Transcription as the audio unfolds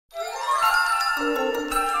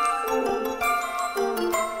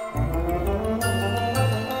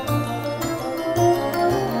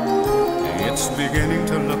It's beginning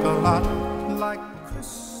to look a lot like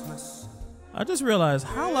Christmas. I just realized,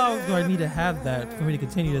 how long do I need to have that for me to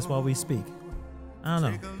continue this while we speak? I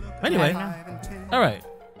don't know. Anyway, all right.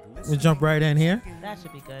 We'll jump right in here. That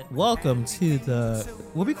should be good. Welcome to the,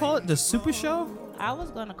 what we call it, the Super Show? I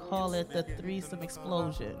was going to call it the Threesome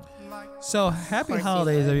Explosion. So, happy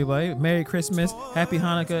holidays, everybody. Merry Christmas, Happy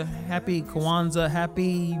Hanukkah, Happy Kwanzaa,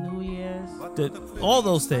 Happy... New Year's. all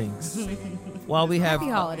those things. While we have...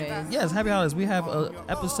 Happy holidays. Yes, happy holidays. We have a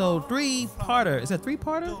episode 3-parter. Is that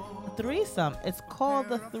 3-parter? Threesome. It's called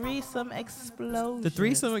the Threesome Explosion. The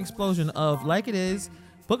Threesome Explosion of Like It Is,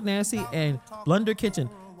 Book Nasty, and Blunder Kitchen.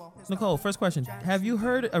 Nicole, first question. Have you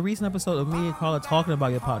heard a recent episode of me and Carla talking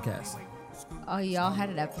about your podcast? Oh, y'all had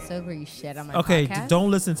an episode where you shit on my Okay, podcast? don't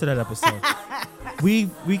listen to that episode. we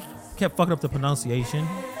kept fucking up the pronunciation.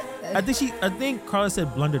 I think Carla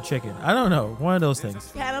said blunder chicken. I don't know. One of those things.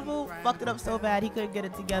 Hannibal fucked it up so bad he couldn't get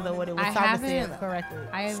it together when it was time to say it correctly.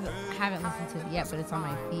 I haven't listened to it yet, but it's on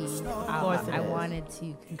my feed. course it I is. wanted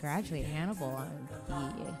to congratulate Hannibal on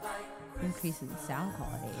the increase in sound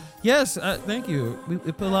quality. Yes, thank you. We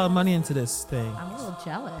put a lot of money into this thing. I'm a little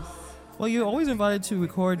jealous. Well, you're always invited to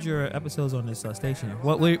record your episodes on this station.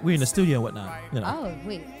 Well, we're in the studio and whatnot. You know. Oh,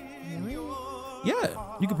 wait. Really?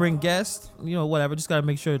 Yeah, you could bring guests. You know, whatever. Just gotta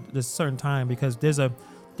make sure there's a certain time because there's a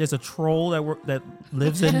troll that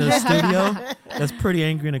lives in the studio that's pretty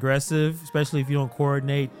angry and aggressive, especially if you don't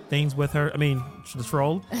coordinate things with her. I mean, the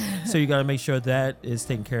troll. So you gotta make sure that is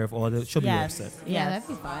taken care of, or she'll be upset. Yeah, that'd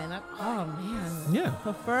be fine. Oh man. Yeah.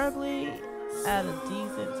 Preferably at a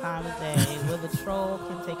decent time of day where the troll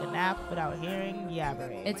can take a nap without hearing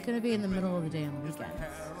yabbering. It's gonna be in the middle of the day on the weekend.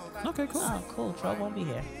 Okay, cool. Oh, cool. Troll won't be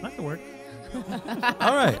here. That could work.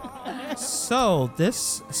 All right. So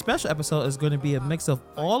this special episode is going to be a mix of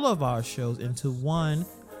all of our shows into one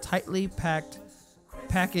tightly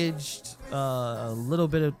packaged, a little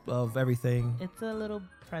bit of everything. It's a little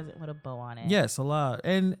present with a bow on it. Yes, a lot.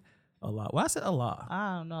 And a lot. Well, I said a lot.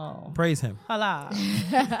 I don't know. Praise him. Hala.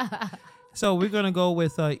 So we're going to go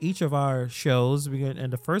with each of our shows.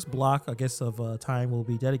 And the first block, I guess, of time will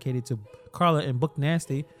be dedicated to Carla and Book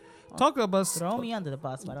Nasty. Talk about us. Throw me under the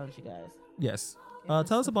bus, why don't you guys? Yes.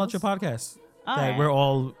 Tell us about your podcast. All that right. we're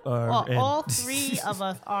all in. All three of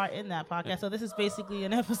us are in that podcast. So this is basically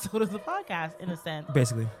an episode of the podcast in a sense.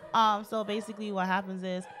 Basically. So basically what happens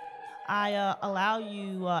is I allow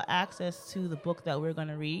you access to the book that we're going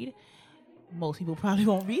to read. Most people probably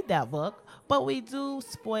won't read that book, but we do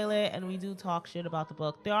spoil it and we do talk shit about the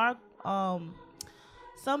book. There are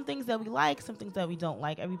some things that we like, some things that we don't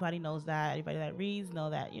like. Everybody knows that. Everybody that reads know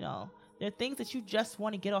that, you know, there are things that you just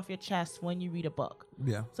want to get off your chest when you read a book.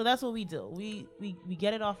 Yeah. So that's what we do. We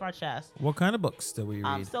get it off our chest. What kind of books do we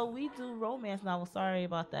read? So we do romance novels. Sorry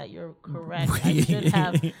about that. You're correct. I should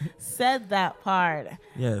have said that part.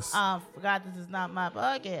 Yes. Forgot this is not my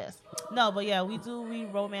podcast. No, but yeah, we do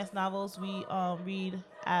read romance novels. We read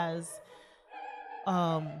as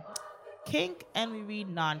kink and we read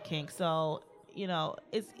non-kink. So, you know,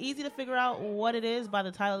 it's easy to figure out what it is by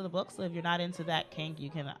the title of the book. So if you're not into that kink, you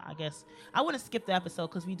can, I guess, I wouldn't skip the episode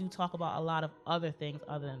because we do talk about a lot of other things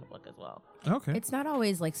other than the book as well. Okay. It's not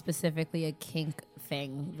always like specifically a kink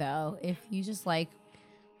thing though. If you just like,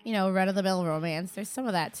 you know, run-of-the-mill romance, there's some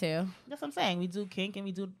of that too. That's what I'm saying. We do kink and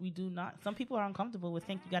we do not. Some people are uncomfortable with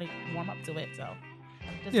kink. You got to warm up to it. So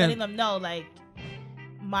just letting them know, like,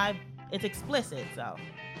 it's explicit. So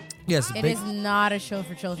yes. It is not a show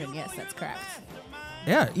for children. Yes, that's correct.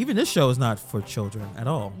 Yeah, even this show is not for children at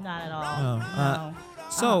all. not at all. No. No.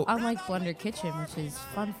 So unlike Blunder Kitchen, which is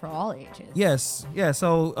fun for all ages. yes, yeah.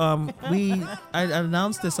 So I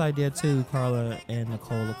announced this idea to Carla and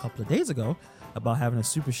Nicole a couple of days ago about having a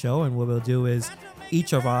super show, and what we'll do is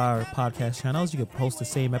each of our podcast channels, you can post the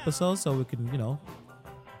same episode, so we can, you know,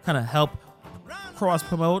 kind of help cross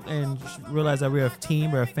promote and realize that we're a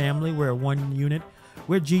team, we're a family, we're one unit,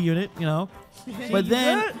 we're G Unit, you know. But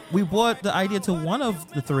then we brought the idea to one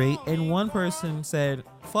of the three, and one person said,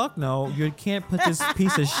 "Fuck no, you can't put this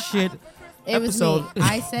piece of shit." It episode. was me.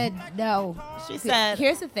 I said no. She said,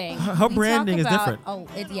 "Here's the thing. Her We branding talk is about- different." Oh,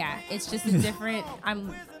 it's just a different.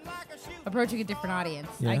 I'm approaching a different audience.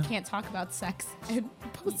 Yeah. I can't talk about sex and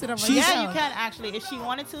post it on my yeah, show. you can actually. If she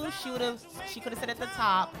wanted to, she could have said at the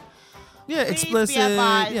top. Yeah, Please explicit. Be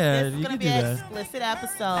advised, Yeah, this is you gonna can be do an that. explicit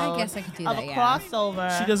episode. I guess I could do of that, a yeah.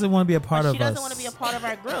 crossover. She doesn't want to be a part but of she doesn't us. want to be a part of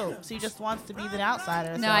our group. She just wants to be the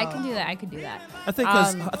outsider. No, so. I can do that. I could do that. I think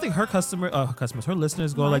because I think her her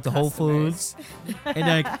listeners go My like to Whole customers. Foods, and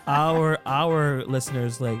like our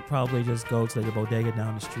listeners like probably just go to like the bodega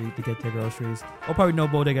down the street to get their groceries, or probably no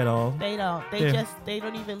bodega at all. They don't. They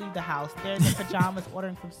don't even leave the house. They're in their pajamas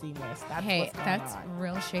ordering from Seamless. That's Hey, what's going that's on.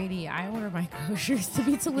 real shady. I order my groceries to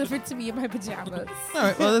be delivered to me in my pajamas. All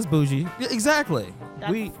right, well that's bougie. Yeah, exactly.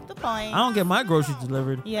 That's the point. I don't get my groceries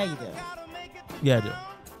delivered. Yeah, you do. Yeah, I do.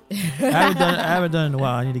 I haven't done it in a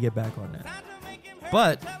while. I need to get back on that.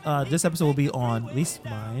 But this episode will be on at least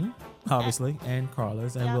mine, obviously, and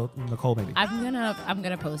Carla's, and Yeah. Nicole maybe. I'm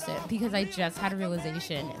gonna post it because I just had a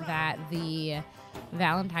realization that the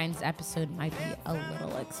Valentine's episode might be a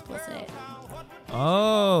little explicit.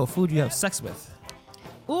 Oh, food you have sex with.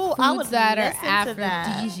 Ooh, I would Foods that are listen to that.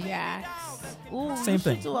 aphrodisiacs. Ooh, Same you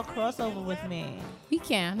thing. should do a crossover with me. We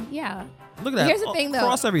can, yeah. Look at that. Here's the thing, though.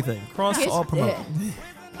 Cross everything. Cross Here's- all promote.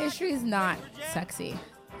 History is not sexy.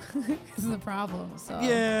 This is the problem. So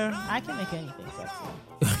Yeah. I can make anything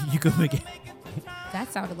sexy. You could make it.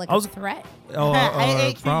 that sounded like I was- a threat. Or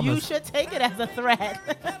You promise. should take it as a threat.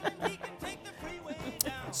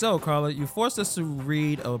 So, Carla, you forced us to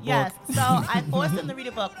read a book. Yes. So I forced them to read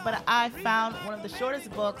a book, but I found one of the shortest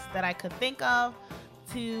books that I could think of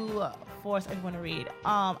to force everyone to read.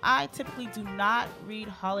 I typically do not read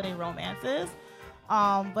holiday romances,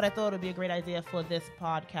 but I thought it would be a great idea for this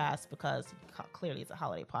podcast because clearly it's a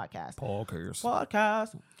holiday podcast.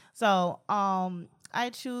 Podcast. So I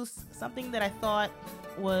choose something that I thought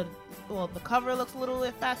would. Well, the cover looks a little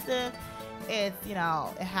bit festive. It's it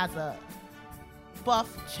has a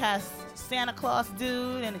buff chest Santa Claus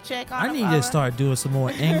dude and a chick on I the need cover. to start doing some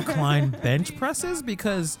more incline bench presses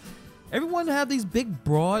because everyone have these big,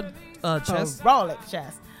 broad chests. Heroic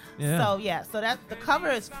chest. Yeah. So that the cover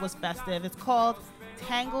was festive. It's called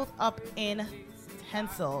Tangled Up in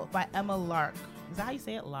Tinsel by Emma Lark. Is that how you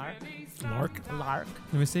say it? Lark? Lark. Lark.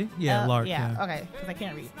 Let me see. Yeah, Lark. Yeah. Yeah. Okay. Because I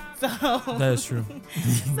can't read. So That is true.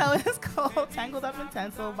 so it's called Tangled Up in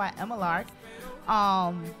Tinsel by Emma Lark.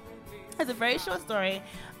 It's a very short story.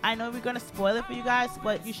 I know we're going to spoil it for you guys,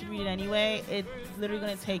 but you should read it anyway. It's literally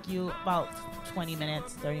going to take you about 20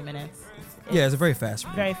 minutes, 30 minutes. Yeah, it's a very fast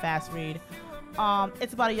read. Very fast read.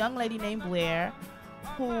 It's about a young lady named Blair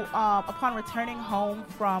who, upon returning home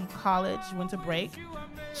from college, winter break,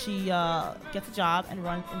 she gets a job and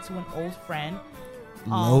runs into an old friend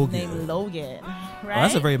named Logan. Right? Oh,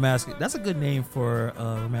 that's a very masculine. That's a good name for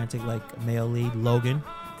a romantic, like, male lead, Logan.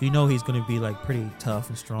 You know he's going to be, like, pretty tough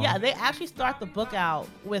and strong. Yeah, they actually start the book out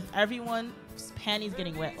with everyone's panties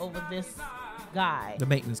getting wet over this guy. The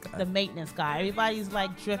maintenance guy. The maintenance guy. Everybody's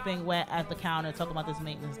like dripping wet at the counter talking about this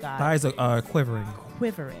maintenance guy. Thighs are quivering.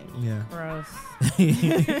 Quivering. Yeah. Gross.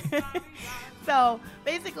 So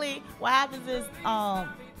basically what happens is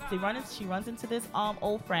she runs into this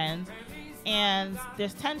old friend, and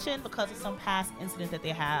there's tension because of some past incident that they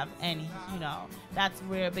have, and that's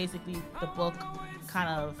where basically the book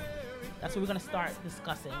that's what we're gonna start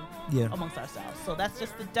discussing amongst ourselves. So that's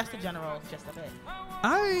the general gist of it.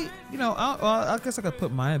 I guess I could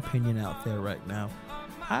put my opinion out there right now.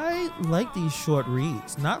 I like these short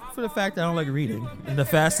reads, not for the fact that I don't like reading, and the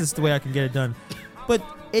fastest way I can get it done, but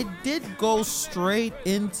it did go straight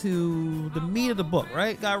into the meat of the book,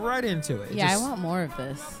 right? Got right into it. Yeah, I want more of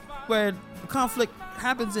this. Where the conflict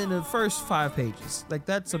happens in the first 5 pages. Like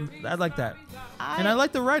I like that. And I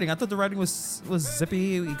like the writing. I thought the writing was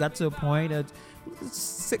zippy. We got to a point,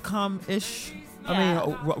 sitcom-ish. Yeah. I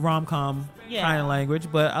mean, rom-com kind of language.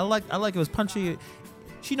 But I like it was punchy.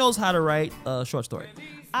 She knows how to write a short story.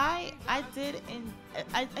 I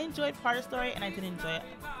enjoyed part of the story, and I did enjoy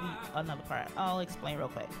another part. I'll explain real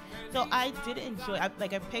quick. So I did enjoy. I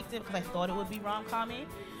picked it because I thought it would be rom-commy.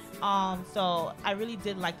 So I really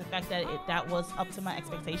did like the fact that that was up to my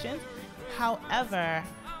expectations. However,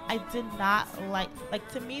 I did not like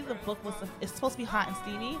to me the book it's supposed to be hot and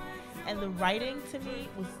steamy, and the writing to me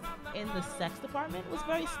was in the sex department was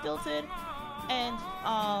very stilted and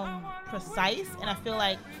precise, and I feel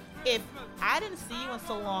like if I didn't see you in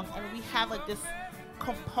so long and we have like this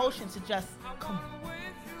compulsion to just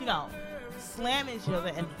slam each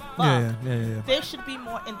other and fuck, Yeah. there should be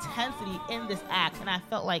more intensity in this act, and I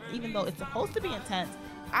felt like even though it's supposed to be intense,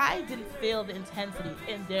 I didn't feel the intensity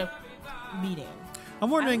in their meeting. I'm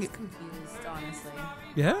I wondering. was confused, honestly.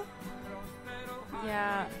 Yeah.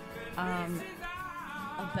 Yeah,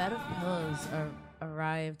 a bed of pillows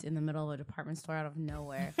arrived in the middle of a department store out of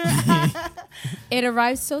nowhere. It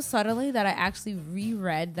arrived so subtly that I actually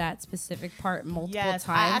reread that specific part multiple Yes,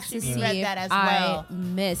 I times actually to see reread if that as well. I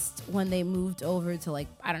missed when they moved over to like,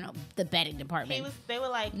 I don't know, the bedding department. They were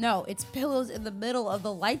like, No, it's pillows in the middle of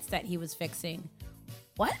the lights that he was fixing.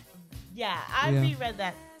 What? yeah, I Yeah. reread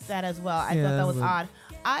that as well. I Yeah, thought that was but- odd.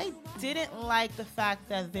 I didn't like the fact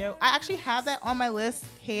that I actually have that on my list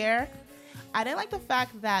here. I didn't like the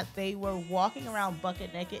fact that they were walking around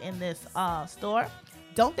bucket naked in this store.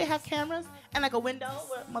 Don't they have cameras and like a window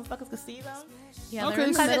where motherfuckers could see them? Yeah, Okay, they're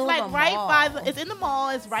in the Because it's middle like of a right mall. by the. It's in the mall.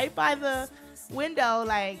 It's right by the window.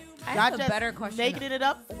 Like I y'all have a just better question. naked it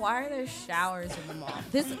up. Why are there showers in the mall?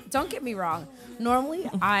 This, don't get me wrong. Normally,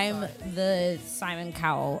 I'm the Simon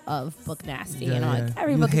Cowell of Book Nasty, and I'm like,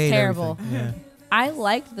 every You book is hate terrible. everything. Yeah. I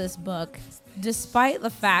liked this book, despite the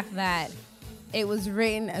fact that it was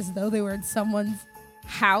written as though they were in someone's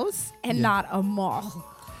house and Yeah. not a mall.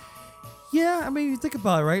 Yeah, I mean, you think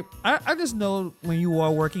about it, right? I just know when you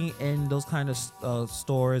are working in those kind of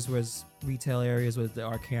stores, where it's retail areas where there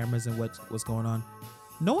are cameras and what's going on,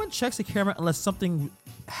 no one checks the camera unless something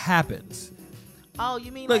happens. Oh,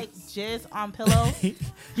 you mean Like- like jizz on pillows?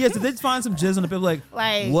 Yes, if they find some jizz on the people, like,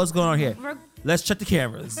 Like- what's going on here? Reg- Let's check the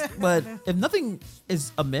cameras. But if nothing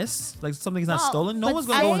is amiss, like something's not No, stolen, no but one's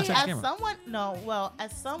gonna go and I- check the as camera.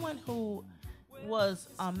 as someone who was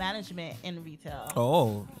management in retail.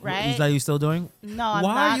 Oh, Right? Is that you still doing? No, I'm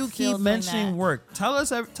Why not you still keep doing mentioning that. work? Tell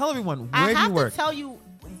everyone I where do have you work? to tell you,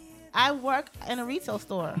 I work in a retail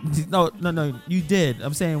store. No, you did.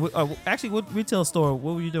 I'm saying, actually, what retail store?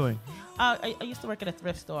 What were you doing? I used to work at a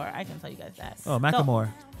thrift store. I can tell you guys that. Oh, Macklemore.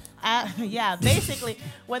 Yeah, basically,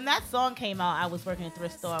 when that song came out, I was working at a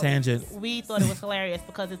thrift store. Tangent. We thought it was hilarious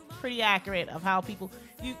because it's pretty accurate of how people.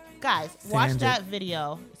 You guys watch Tangent. that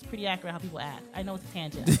video. It's pretty accurate how people act. I know it's a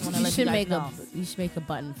tangent. I just want to You let should you guys make know. you should make a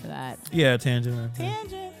button for that. Yeah, tangent.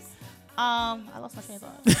 Tangent. I lost my train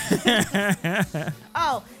of thought.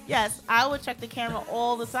 Oh yes, I would check the camera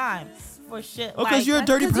all the time for shit. Oh, 'cause like, you're a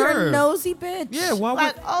dirty 'Cause you're a perv. nosy bitch. Yeah, why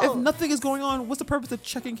Like, would, oh. if nothing is going on, what's the purpose of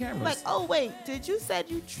checking cameras? like, oh wait, did you said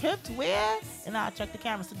you tripped where? And I'll check the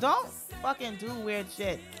camera. So don't fucking do weird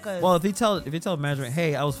shit. Cause well, if you tell management,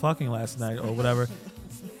 hey, I was fucking last night or whatever,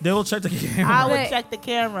 they will check the camera. I would Wait. check the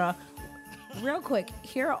camera. Real quick,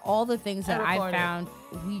 here are all the things that I recorded. found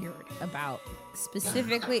weird about.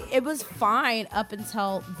 Specifically, it was fine up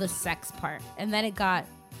until the sex part, and then it got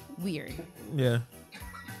weird. Yeah.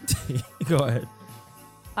 Go ahead.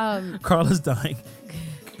 Carla's dying.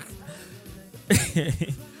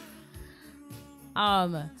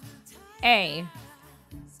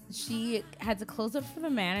 She had to close up for the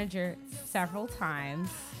manager several times.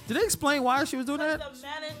 Did they explain why she was doing that?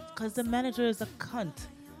 Because the manager is a cunt.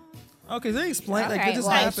 Okay, they explain like Okay, it just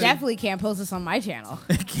well, I happened. definitely can't post this on my channel.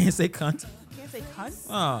 Can't say cunt. Can't say cunt.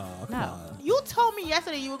 Oh, come No. on. You told me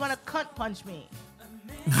yesterday you were gonna cunt punch me.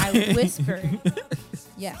 I whispered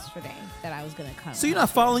yesterday that I was gonna come. So you're not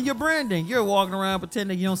following your branding. You're walking around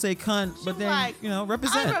pretending you don't say cunt, but then Like, I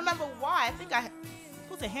represent. don't remember why. I think I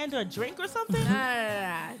supposed to hand her a drink or something.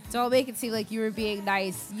 No. Don't make it seem like you were being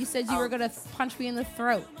nice. You said you Oh. were gonna punch me in the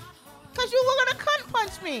throat. Because you were gonna cunt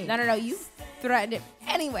punch me. No. You threatened it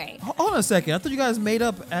anyway. Hold on a second. I thought you guys made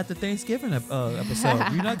up at the Thanksgiving episode.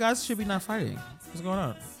 You guys should be not fighting. What's going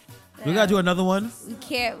on? We gotta do another one. We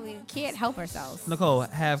can't help ourselves. Nicole,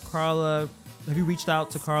 have you reached out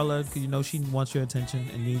to Carla because you know she wants your attention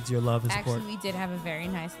and needs your love and support? Actually, we did have a very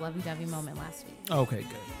nice lovey-dovey moment last week. Okay,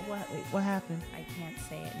 good. What happened? I can't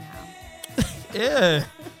say it now. Yeah.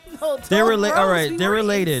 No, They're don't- related. All right, We they're were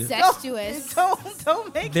related. Incestuous.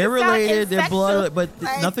 Don't make They're it sound related. They're blood, incestuous. but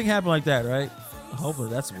Like, nothing happened like that, right? Hopefully,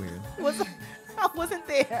 that's weird. I wasn't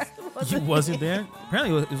there. You wasn't there.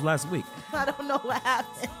 Apparently, it was last week. I don't know what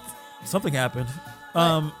happened. Something happened.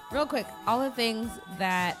 Real quick, all the things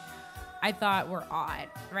that I thought were odd,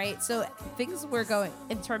 right? So things were going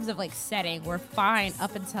in terms of like setting were fine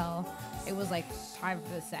up until it was like time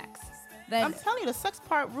for the sex. Then I'm telling you, the sex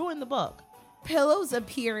part ruined the book. pillows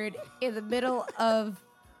appeared in the middle of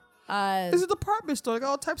It's a department store, like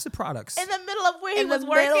all types of products. In the middle of where he in the was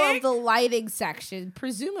middle working. of the lighting section,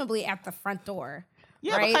 presumably at the front door.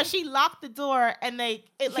 Yeah, right? because she locked the door and Here's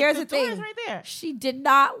the the door thing. is right there. She did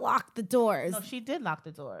not lock the doors. No, she did lock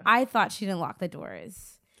the door. I thought she didn't lock the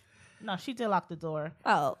doors. No, she did lock the door.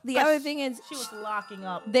 Oh, the But other thing is She was locking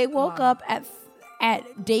up. they woke up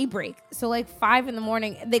at daybreak, so like 5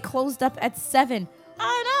 a.m. They closed up at 7.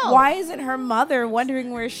 I know. Why isn't her mother wondering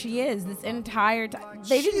where she is this entire time?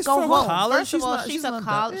 They didn't She's go from home. college. First of all, she's a not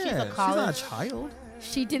col- that- she's a yeah, She's college- not a child.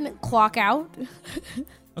 She didn't clock out.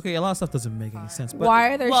 Okay, a lot of stuff doesn't make any sense. But Why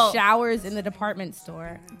are there Well- showers in the department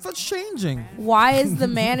store? That's changing. Why is the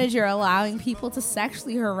manager allowing people to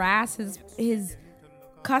sexually harass his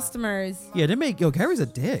customers? Yeah, they make Gary's a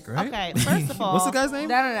dick, right? Okay, first of all, what's the guy's name?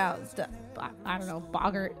 I don't know,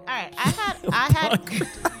 Boggart. All right,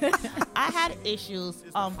 I had issues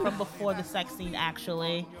from before the sex scene.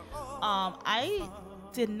 Actually, I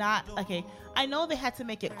did not. Okay, I know they had to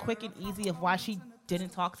make it quick and easy of why she didn't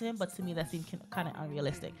talk to him, but to me that seemed kind of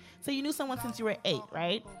unrealistic. So you knew someone since you were 8,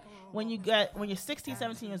 right? When you're 16,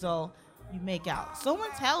 17 years old, you make out. Someone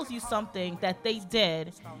tells you something that they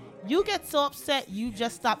did, you get so upset you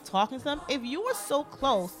just stop talking to them. If you were so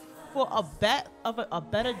close for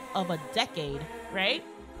a decade, right?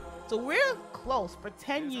 So we're close for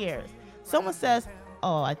 10 years. Someone says,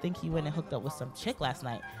 "Oh, I think you went and hooked up with some chick last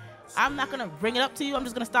night." I'm not gonna bring it up to you. I'm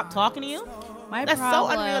just gonna stop talking to you. My That's so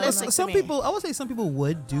problem- unrealistic. Some to me. people, I would say some people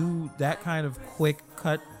would do that kind of quick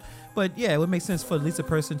cut. But yeah, it would make sense for at least a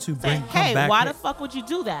person to say, come "Hey, back. why the fuck would you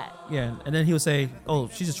do that?" Yeah, and then he would say, "Oh,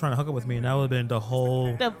 she's just trying to hook up with me," and that would have been the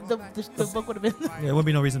whole. The book would have been. Yeah, there would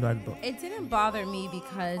be no reason to write the book. It didn't bother me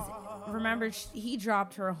because, remember, he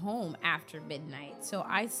dropped her home after midnight. So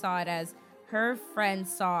I saw it as her friend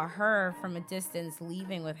saw her from a distance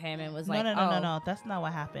leaving with him and was like, No. That's not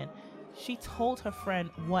what happened. She told her friend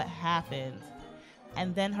what happened.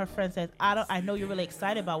 And then her friend says, I know you're really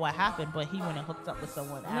excited about what happened, but he went and hooked up with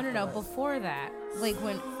someone No. afterwards." Before that, like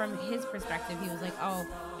when from his perspective, he was like, "Oh,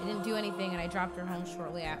 I didn't do anything, and I dropped her home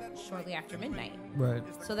shortly after midnight." Right.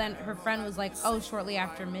 So then her friend was like, "Oh, shortly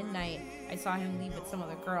after midnight, I saw him leave with some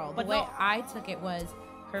other girl." But the way no- I took it was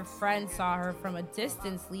her friend saw her from a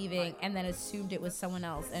distance leaving, and then assumed it was someone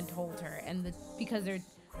else and told her, and because they're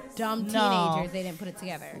dumb No. teenagers, they didn't put it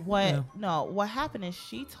together. What happened is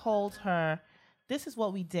she told her, "This is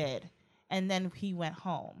what we did," and then he went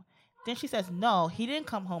home. Then she says, "No, he didn't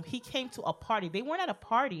come home. He came to a party. They weren't at a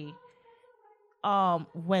party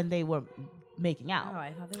when they were making out." Oh,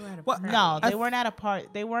 I thought they were at a What? party. No, they weren't at a party.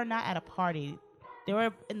 They were not at a party. They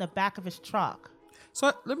were in the back of his truck.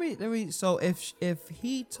 So let me. So if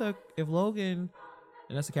Logan,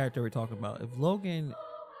 and that's the character we're talking about, if Logan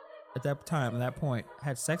at that point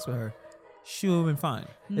had sex with her, she would have been fine.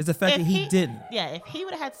 It's the fact If that he didn't, Yeah, if he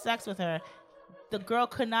would have had sex with her, the girl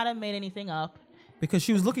could not have made anything up. because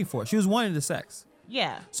she was looking for it. She was wanting the sex.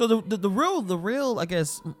 Yeah. So the real I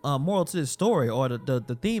guess moral to this story, or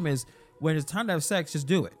the theme is, when it's time to have sex, just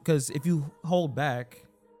do it. Because if you hold back,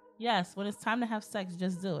 Yes, when it's time to have sex,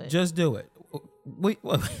 just do it. just do it. Wait,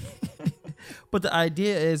 what? But the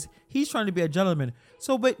idea is he's trying to be a gentleman.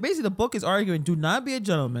 So basically, the book is arguing: do not be a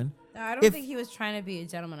gentleman. No, I don't If- think he was trying to be a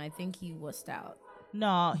gentleman. I think he wussed out. No,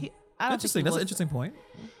 I don't Interesting. think That's he an interesting point.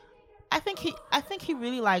 I think he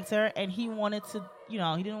really liked her, and he wanted to. He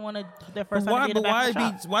didn't want to their But first time why? to be in But the back of the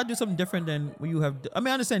truck. why do something different than when you have? I mean,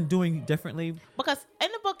 I understand doing differently. Because in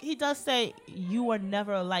the book, he does say you were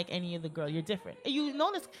never like any of the girl. You're different. And you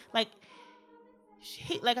notice, like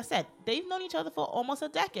I said, they've known each other for almost a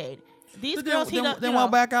decade. These But girls, then why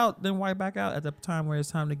back out? Then why back out at the time where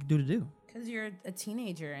it's time to do the do? Because you're a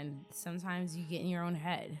teenager and sometimes you get in your own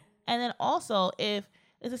head. And then also, if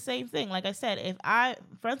it's the same thing, like I said, if I'm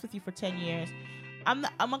friends with you for 10 years, I'm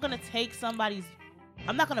not gonna take somebody's.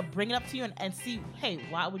 I'm not gonna bring it up to you and see, hey,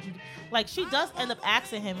 why would you? Like, she does end up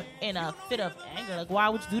asking him in a fit of anger, like, why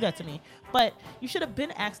would you do that to me? But you should have been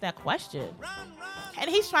asked that question. And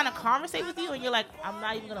he's trying to conversate with you, and you're like, I'm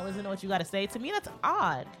not even gonna listen to what you gotta say. To me, that's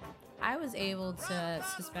odd. I was able to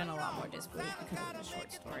suspend a lot more disbelief because it was a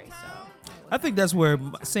short story. So I think that's where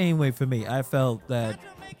same way for me. I felt that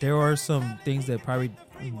there are some things that probably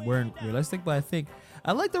weren't realistic, but I think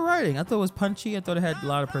I liked the writing. I thought it was punchy. I thought it had a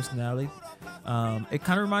lot of personality. It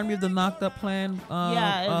kind of reminded me of the Knocked Up Plan.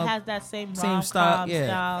 Yeah, it has that same same style. rom-com Yeah,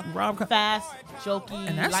 style. rom-com. Fast, jokey,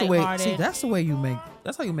 And that's the way. lighthearted. See, that's the way you make.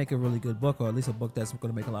 That's how you make a really good book, or at least a book that's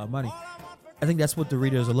going to make a lot of money. I think that's what the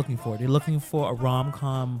readers are looking for. They're looking for a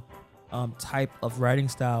rom-com type of writing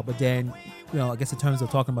style, but then, I guess in terms of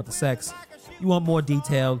talking about the sex, you want more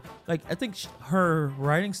detailed. Like, I think her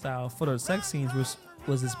writing style for the sex scenes was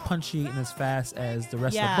as punchy and as fast as the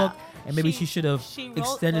rest of the book, and maybe she should have she wrote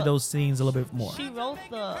extended those scenes a little bit more. She wrote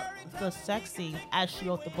the sex scene as she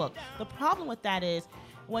wrote the book. The problem with that is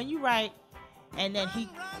when you write, and then he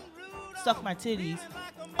sucked my titties.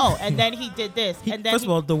 Oh, and then he did this, and then First of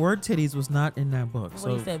all, the word titties was not in that book. what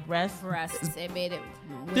So he said, breast. breasts, it made it.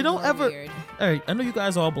 they don't more ever. Weird. All right, I know you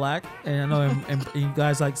guys are all black, and I know and you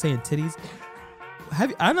guys like saying titties.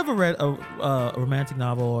 I never read a romantic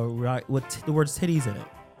novel or with the words titties in it.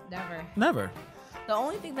 Never. Never. The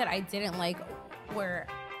only thing that I didn't like were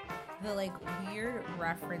the like weird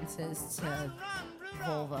references to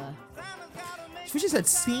vulva. She said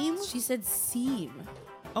seam. She said seam.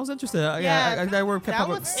 I was interested. Yeah, Yeah, that word kept that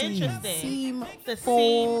popping up. was Seam. interesting. Seam. The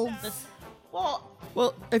folds. seam. Well,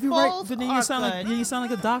 Well, if you write, Folds then you are sound like good. then you sound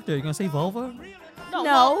like a doctor. You're gonna say vulva. no, No,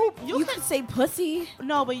 well, you you could say pussy.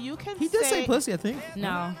 no, but you can. He did say pussy, I think.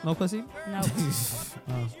 No. No pussy. No.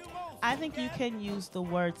 Oh. I think you can use the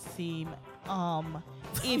word seam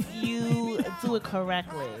if you do it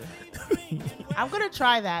correctly. I'm gonna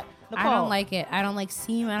try that. Nicole, I don't like it. I don't like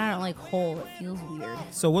seam and I don't like hole. It feels weird.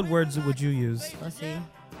 So what words would you use? Pussy.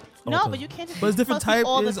 No, Okay. but you can't just But it's use different pussy type.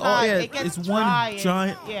 all the It's all time. yeah. It gets It's one dry and-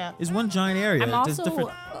 giant. Yeah. It's one giant area. I'm There's also different.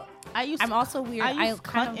 I'm also weird. I use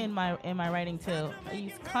kind cunt of, in my writing too. I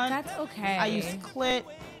use cunt. That's okay. I use clit.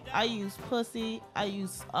 I use pussy. I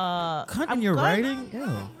use Cunt I'm in your gonna- writing?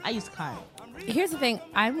 Ew. I use cunt. Here's the thing.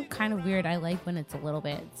 I'm kind of weird. I like when it's a little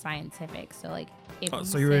bit scientific. So like if Oh, you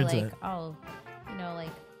so you're say into like, it. oh, you know, like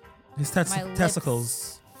His my lips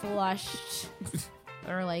testicles. flushed,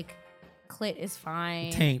 or like clit is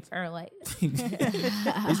fine. Taint. Or like He's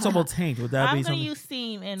talking about taint. Would that I'm be gonna something? use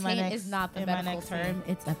seam in my taint next. is not the in my medical next term. scene.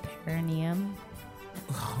 It's a perineum.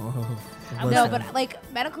 Oh, I'm No, listen. but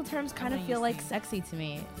like medical terms kind of gonna feel use like seam. sexy to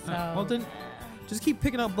me. So Well then, just keep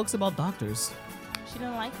picking up books about doctors. She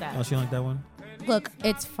didn't like that. Oh, she don't like that one. look,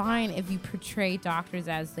 it's fine if you portray doctors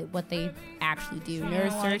as what they actually do. She don't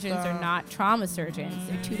like Neurosurgeons are that. not trauma surgeons.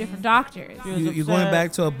 They're two different doctors. She was You're going upset.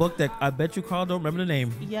 back to a book that I bet you Carl don't remember the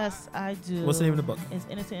name. Yes, I do. What's the name of the book? It's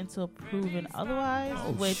Innocent Until Proven Otherwise,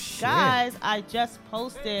 Oh, which, shit. guys, I just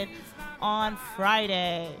posted on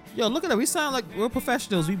Friday. Yo, look at that. We sound like we're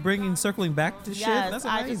professionals. We circling back to shit. Yes, That's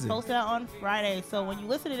I just amazing. posted that on Friday. So when you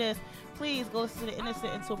listen to this, please go listen to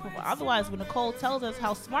Innocent Until Proven Otherwise when Nicole tells us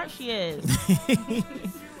how smart she is.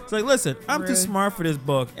 It's like, listen, I'm too Rude. smart for this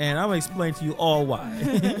book, and I'm gonna explain to you all why.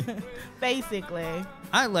 Basically.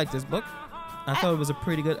 I like this book. I thought it was a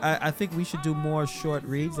pretty good. I think we should do more short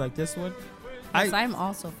reads like this one. Yes, I'm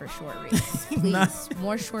also for short reads. Please,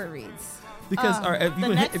 more short reads. Because all right, if the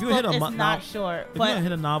you next hit book a is novel, not short, if you're gonna but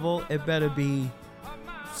hit a novel, it better be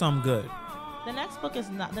some good. the next book is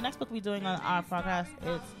not. The next book we're doing on our podcast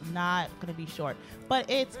is not going to be short, but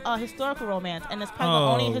it's a historical romance, and it's probably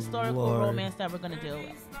the Oh, only historical Lord. romance that we're going to do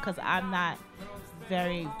because I'm not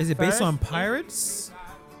very. Is it based on versed in- pirates?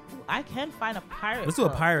 I can find a pirate. Let's do a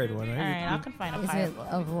book. pirate one, All right? right, I can find a Is pirate it book.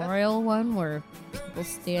 a royal one where people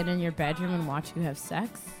stand in your bedroom and watch you have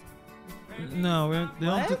sex? No, they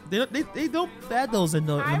don't. What? They don't add those in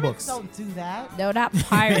the Pirates books. don't do that. No, not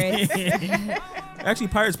pirates. Actually,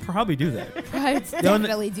 pirates probably do that. Pirates They're on the-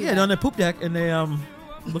 definitely do yeah, that. they're on the poop deck and they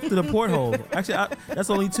look through the porthole. Actually, that's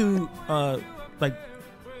only two like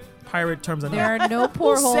pirate terms I know. There are no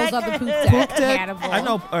portholes deck on the poop and- deck. Poop deck. Hannibal. I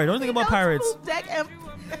know. All right. The only thing about Those pirates. poop deck and-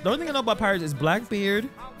 The only thing I know about pirates is Blackbeard,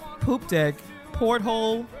 poop deck,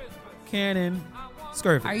 porthole, cannon,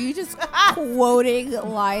 scurvy. Are you just quoting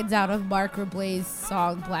lines out of Mark Rablay's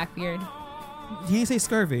song Blackbeard? He didn't say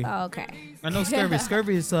scurvy. Oh, okay. I know scurvy.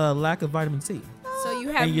 Scurvy is lack of vitamin C. So you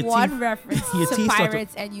And have your one teeth- reference your to teeth start to-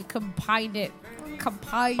 pirates and you combined it.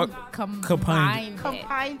 Combined combined. it.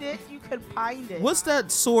 Combined it. You combined it. What's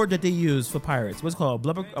that sword that they use for pirates? What's it called?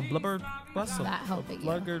 A blubber bus? I'm not helping you.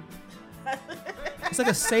 Blugger. It's like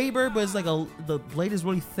a saber, but it's like the blade is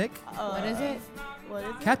really thick. What is it? What is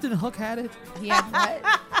it? Captain Hook had it. He had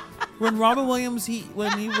what? When Robin Williams,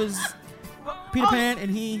 when he was Peter Oh, Pan,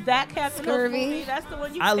 and he. That Captain Hook Scurvy. movie. That's the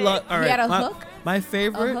one you I picked. love. All He right, had a my, hook? my A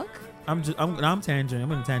favorite. hook? I'm tangent.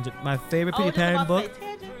 I'm in a tangent. My favorite Oh, Peter just about Pan to book, say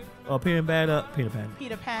tangent. or Peter Pan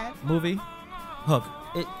Peter Pan. movie, Hook.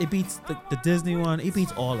 It beats the Disney one. It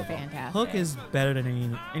beats all of them. Fantastic. Hook is better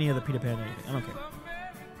than any other Peter Pan or anything. I don't care.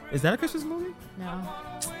 Is that a Christmas movie? No.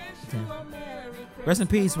 Damn. Rest in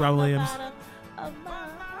peace, Robin Williams.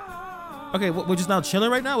 Okay, we're just now chilling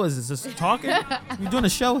right now. Is it just talking? We're doing a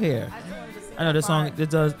show here. I know this song.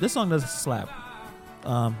 This song does slap.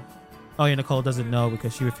 Oh yeah, Nicole doesn't know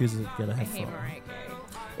because she refuses to get a I hate headphone. Mariah Carey.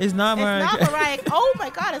 It's not It's Mariah. not Carey. Mariah. Oh my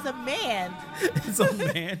God, it's a man. It's a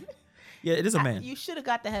man. Yeah, it is a man. You should have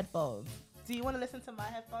got the headphones. Do you want to listen to my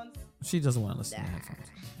headphones? She doesn't want to listen to Nah. headphones.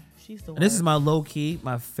 She's the one. And this is my low key,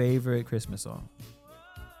 my favorite Christmas song.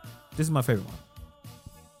 This is my favorite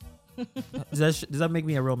one. Does that make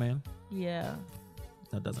me a real man? Yeah,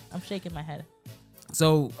 No, it doesn't. I'm shaking my head.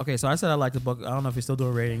 So okay, so I said I like the book. I don't know if you're still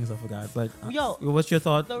doing ratings. I forgot. But Yo, what's your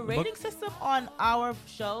thought? The book rating system on our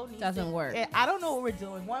show Doesn't work. I don't know what we're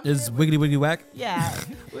doing. One is minute wiggity wiggity whack. yeah,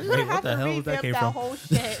 we're Wait, gonna what have the to hell was that revamp came that from? whole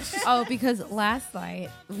shit. Oh, because last night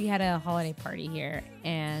we had a holiday party here,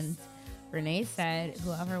 and Renee said,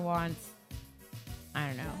 "Whoever wants, I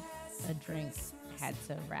don't know, a drink, had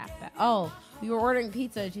to wrap that. Oh, we were ordering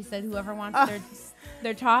pizza. She said whoever wants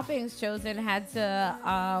their toppings chosen had to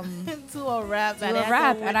to a wrap. do a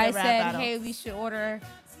wrap. And I said, hey, we should order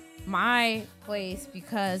my place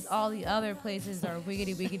because all the other places are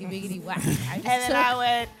wiggity, wiggity, wiggity, whack. And then I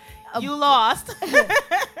went, you lost.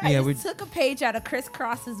 Yeah, I took a page out of Chris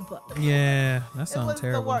Cross's book. Yeah, that It sounds was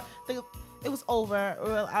terrible. it was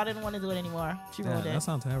over. I didn't want to do it anymore. She Yeah, ruined it. that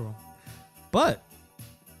sounds terrible. But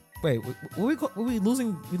wait, what we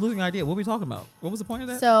losing? We losing idea. What were we talking about? What was the point of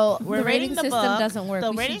that? So We're the rating rating the system book. doesn't work.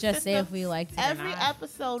 The We rating should just say system- if we liked it Every or not.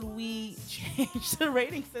 episode, we change the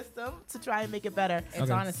rating system to try and make it better. It's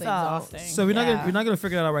Okay. honestly So- exhausting. So we're Yeah. not gonna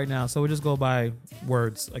figure that out right now. So we'll just go by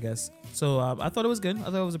words, I guess. So I thought it was good. I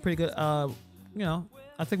thought it was a pretty good.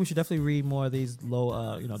 I think we should definitely read more of these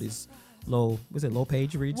low. These low. Was it low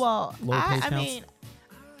page reads? Well, low page I counts. mean,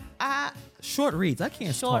 Short reads. I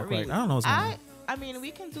can't short talk reads. right. I don't know what's going on. I mean,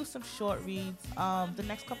 we can do some short reads. The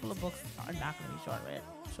next couple of books are not going to be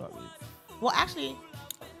short reads. Well, actually,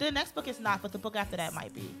 the next book is not, but the book after that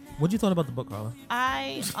might be. What you thought about the book, Carla?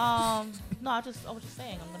 I was just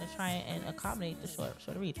saying I'm going to try and accommodate the short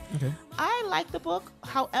read. Okay. I like the book.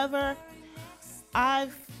 However,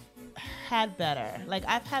 I've had better. Like,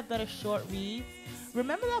 I've had better short reads.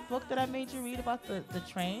 Remember that book that I made you read about the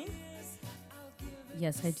train?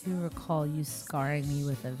 Yes, I do recall you scarring me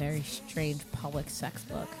with a very strange public sex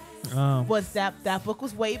book. Was that book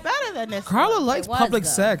was way better than this Carla one. likes It was, public though.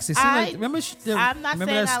 sex. It seemed like remember I'm not remember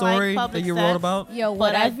saying that I like story that public you sex. wrote about? Yo,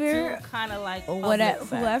 But I whatever. do kind of like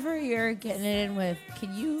Whoever you're getting it in with,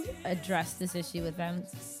 can you address this issue with them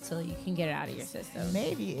so you can get it out of your system?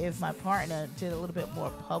 Maybe if my partner did a little bit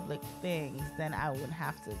more public things, then I wouldn't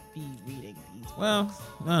have to be reading these books. Well,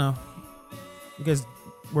 I don't know. You guys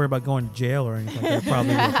worry about going to jail or anything? That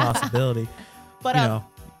probably be a possibility. but You know,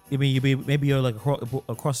 I mean, maybe you're like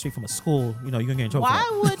across the street from a school. You know, you're gonna get in trouble. for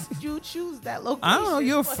why that. would you choose that location? I don't know.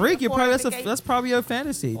 You're a for freak. You're probably fornication? that's probably your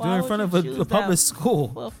fantasy. Why Doing it in would front you of choose a public that school.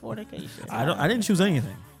 for fornication. I didn't choose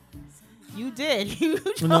anything. You did. You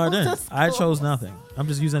chose No, I the didn't. I school. chose nothing. I'm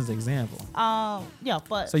just using it as an example. Yeah,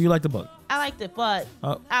 but So you like the book? I liked it, but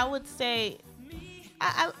Oh. I would say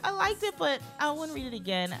I liked it, but I wouldn't read it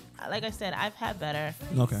again. Like I said, I've had better.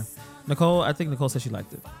 Okay. Nicole, I think Nicole said she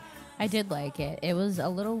liked it. I did like it. It was a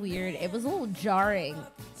little weird. It was a little jarring,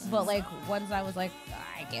 but like once I was like,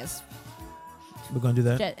 I guess, We're gonna do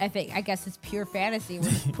that. I guess it's pure fantasy. We're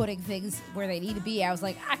just putting things where they need to be. I was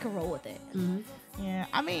like, I can roll with it. Yeah,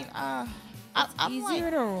 I mean, I'm Easier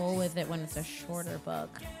like, to roll with it when it's a shorter book.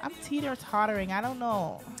 I'm teeter-tottering. I don't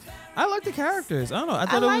know. I like the characters. I don't know. I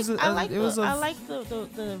thought it was. I like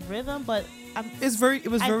the rhythm, but It was very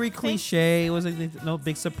I very think- cliche. It was like no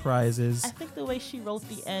big surprises. I think the way she wrote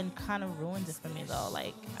the end kind of ruined it for me though.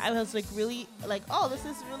 Like I was like really like, oh, this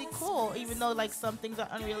is really cool, even though like some things are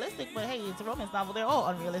unrealistic. But hey, it's a romance novel; they're all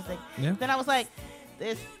unrealistic. Yeah. Then I was like,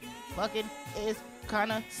 this fucking is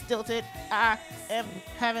kind of stilted. I am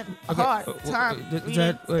having a Okay, hard time. is reading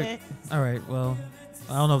that- wait. it. All right. Well,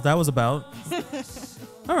 I don't know if that was about.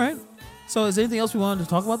 All right. So, is there anything else we wanted to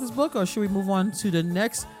talk about this book, or should we move on to the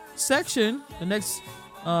next section, the next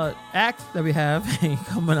act that we have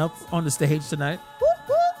coming up on the stage tonight?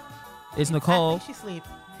 It's I Nicole. think she sleep.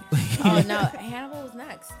 Oh no, Hannibal was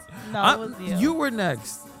next. No, it was you. You were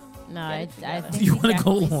next. No, Get I it together. think You you wanna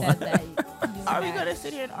go definitely on? said that. You Are we had- gonna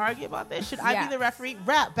sit here and argue about this? Should I Yeah. be the referee?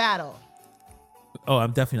 Rap battle. Oh,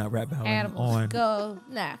 I'm definitely not rap battling Animals on. go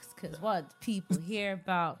next, cause what people hear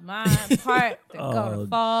about my part, they're Oh. gonna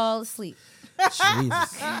fall asleep.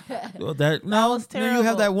 Jesus. Well, no, was no, you have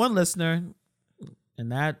terrible. that one listener,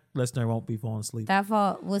 and that listener won't be falling asleep. That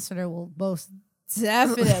listener will most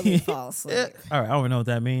definitely fall asleep. All right, I don't know what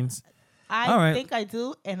that means. I All right. think I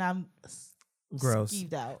do, and I'm Gross.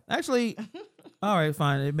 skeeved out. Actually, all right,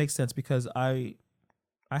 fine. It makes sense because I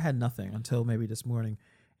had nothing until maybe this morning,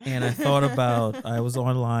 and I thought about I was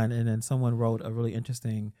online, and then someone wrote a really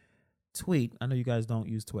interesting tweet. I know you guys don't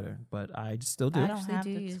use Twitter, but I still do. I don't Actually have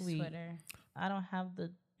do the use tweet. Twitter. I don't have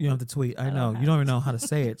the. You don't have to tweet. I don't know have you don't even to know how to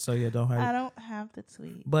say it, so yeah, don't I have. don't have the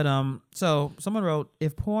tweet. But so someone wrote,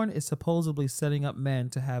 if porn is supposedly setting up men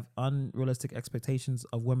to have unrealistic expectations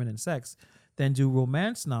of women and sex, then do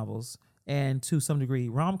romance novels and to some degree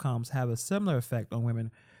rom-coms have a similar effect on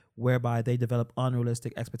women, whereby they develop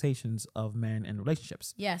unrealistic expectations of men and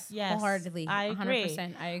relationships. Yes, Yes, wholeheartedly. I agree.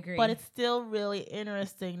 100%. I agree. But it's still really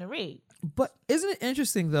interesting to read. But isn't it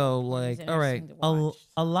interesting though? Like, all right, interesting to watch.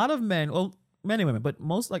 a lot of men, well, many women, but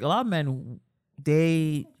most like a lot of men,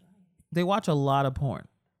 they watch a lot of porn,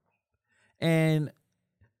 and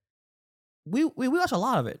we watch a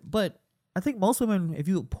lot of it. But I think most women, if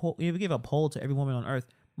you give a poll to every woman on earth,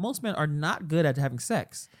 most men are not good at having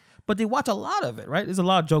sex, but they watch a lot of it, right? There's a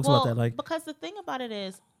lot of jokes about that. Like, because the thing about it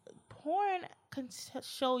is, porn can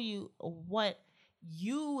show you what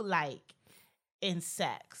you like in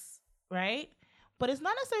sex, right? But it's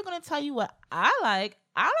not necessarily going to tell you what I like.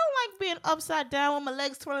 I don't like being upside down with my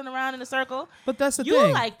legs twirling around in a circle. but that's the You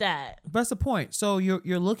thing. like that. That's the point. So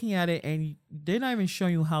you're looking at it, and they're not even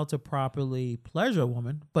showing you how to properly pleasure a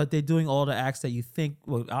woman, but they're doing all the acts that you think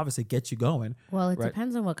will obviously get you going. Well, it Right.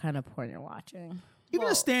 depends on what kind of porn you're watching. Even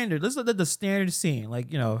the standard. Let's look at the standard scene, like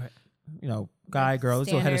guy, girl.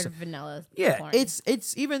 Let's go ahead Standard vanilla. Yeah, porn.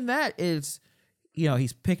 it's even that is,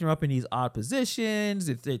 he's picking her up in these odd positions.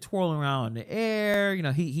 If they're twirling around in the air,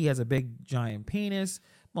 he has a big giant penis.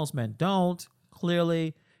 Most men don't.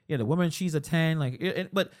 Clearly, the woman, she's a 10.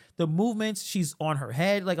 But the movements, she's on her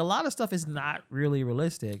head. Like, a lot of stuff is not really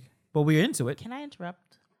realistic, but we're into it. Can I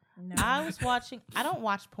interrupt? No. I don't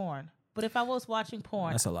watch porn, but if I was watching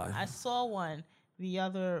porn, That's a lie. I saw one the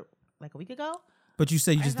other, like a week ago. But you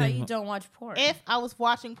say you I just thought didn't. you don't watch porn. If I was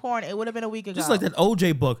watching porn, it would have been a week ago. Just like that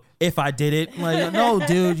OJ book. If I did it, like, no,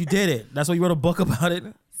 dude, you did it. That's why you wrote a book about it.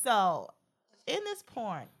 So, in this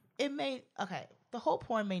porn, the whole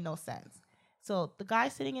porn made no sense. So the guy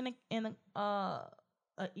sitting in a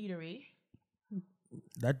eatery.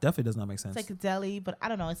 That definitely does not make sense. It's like a deli, but I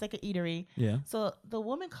don't know. It's like an eatery. Yeah. So the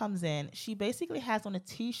woman comes in. She basically has on a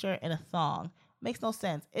t-shirt and a thong. Makes no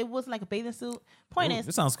sense. It wasn't like a bathing suit. Point Ooh, is,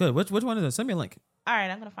 this sounds good. Which one is it? Send me a link. all right,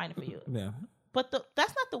 I'm gonna find it for you. Yeah. But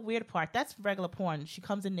that's not the weird part. That's regular porn. She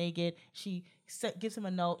comes in naked. She gives him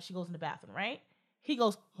a note. She goes in the bathroom, right? He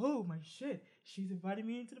goes, oh, my shit. She's inviting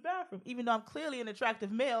me into the bathroom, even though I'm clearly an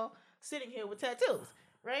attractive male sitting here with tattoos,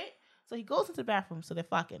 right? So he goes into the bathroom, so they're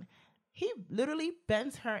fucking. He literally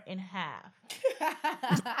bends her in half.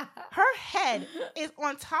 Her head is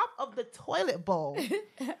on top of the toilet bowl.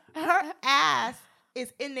 Her ass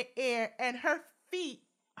is in the air, and her feet,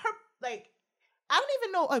 I don't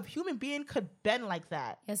even know a human being could bend like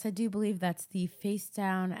that. Yes, I do believe that's the face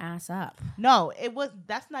down, ass up. No,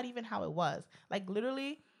 that's not even how it was. Like,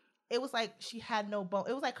 literally, it was like she had no bone.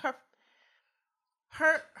 It was like her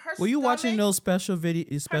Were you watching those special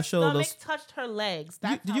her stomach touched her legs.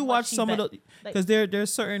 Did you watch some of the? Because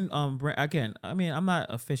there's certain again. I mean, I'm not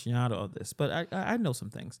aficionado of this, but I know some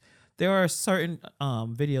things. There are certain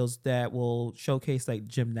videos that will showcase like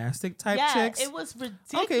gymnastic type chicks. It was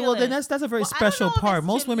ridiculous. Okay, well then that's a very special part.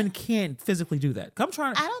 Most women gymnastic. can't physically do that. I'm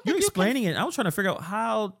trying. I don't think you're you explaining it. I was trying to figure out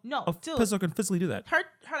how a dude. person can physically do that.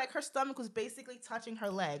 Her stomach was basically touching her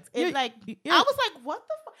legs. Yeah, I yeah. was like, what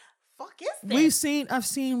the fuck is this? I've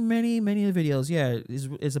seen many of the videos. Yeah,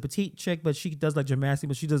 it's a petite chick, but she does like gymnastics,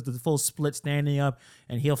 but she does the full split standing up,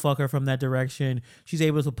 and he'll fuck her from that direction. She's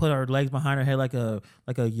able to put her legs behind her head like a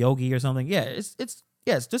yogi or something. Yeah, it's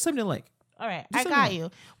just something to like. All right, Just I got something.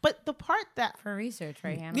 you. But the part that For research,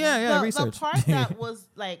 right, Hannah? Yeah, the research. part that was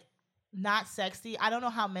like not sexy, I don't know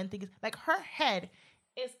how men think it's like her head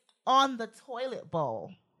is on the toilet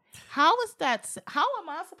bowl. How is that? How am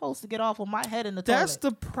I supposed to get off with my head in the That's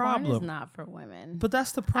toilet? the Porn is problem. not for women. But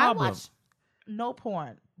that's the I problem. watch no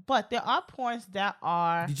porn, but there are porns that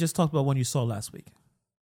are. You just talked about one you saw last week.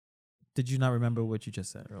 Did you not remember what you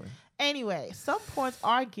just said earlier? Anyway, some porns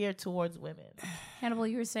are geared towards women. Hannibal,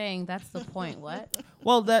 you were saying that's the point. What?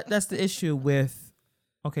 Well, that's the issue with.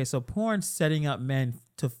 Okay, so porn setting up men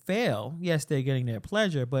to fail. Yes, they're getting their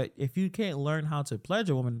pleasure, but if you can't learn how to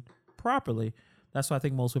pleasure a woman properly, that's why I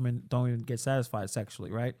think most women don't even get satisfied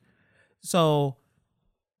sexually, right? So,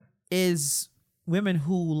 is women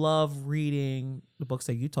who love reading the books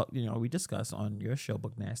that we discuss on your show,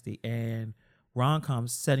 Book Nasty, and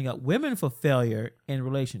rom-coms setting up women for failure in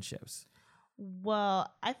relationships?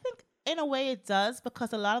 Well, I think in a way it does,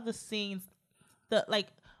 because a lot of the scenes,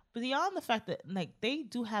 beyond the fact that like they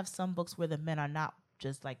do have some books where the men are not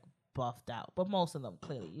just like buffed out, but most of them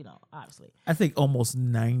clearly, obviously. I think almost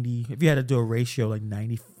 90. If you had to do a ratio, like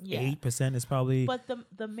 98% is probably. But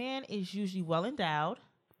the man is usually well endowed.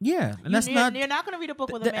 Yeah, and You're not going to read a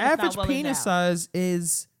book with a the man that's average not well penis endowed. size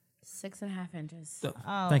is. 6.5 inches.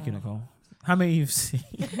 Oh. Thank you, Nicole. How many you've seen?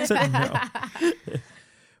 Said no.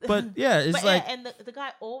 But yeah, it's But like and the guy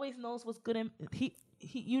always knows what's good. He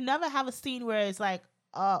you never have a scene where it's like,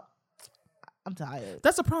 I'm tired.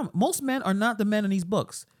 that's the problem. Most men are not the men in these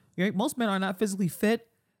books. Right? Most men are not physically fit.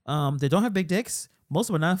 They don't have big dicks. Most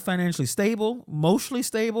of them are not financially stable, emotionally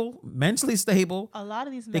stable, mentally stable. A lot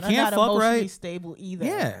of these They men can't are fuck not emotionally right. stable either.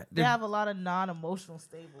 Yeah, they have a lot of non-emotional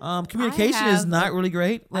stable. Communication is not really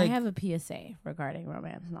great. I Like, have a PSA regarding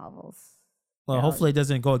romance novels. well, hopefully it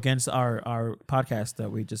doesn't go against our podcast that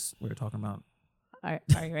we were talking about. Are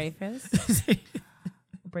you ready for this?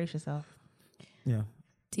 Brace yourself. Yeah.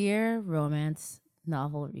 Dear romance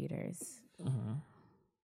novel readers,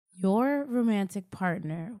 your romantic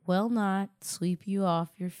partner will not sweep you off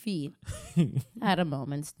your feet at a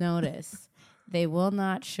moment's notice. They will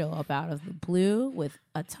not show up out of the blue with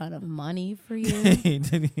a ton of money for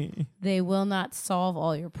you. They will not solve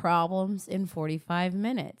all your problems in 45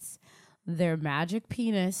 minutes. Their magic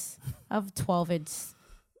penis of 12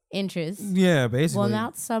 inches Yeah, basically. will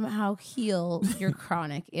not somehow heal your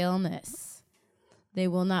chronic illness. They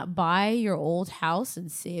will not buy your old house and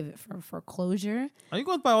save it from foreclosure. Are you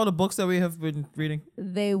going to buy all the books that we have been reading?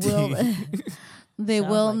 They will they Sounds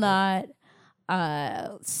will like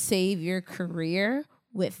not save your career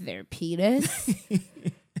with their penis. Isn't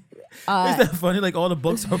that funny? Like all the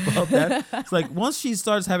books are about that. It's like once she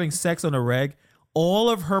starts having sex on a reg, all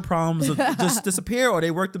of her problems just disappear, or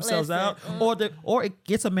they work themselves out, or it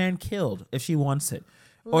gets a man killed if she wants it,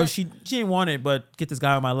 or she didn't want it, but get this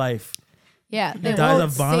guy in my life. Yeah, they dies won't a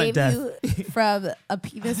violent save you from a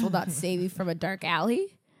penis. Will not save you from a dark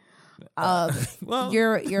alley. Well,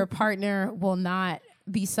 Your partner will not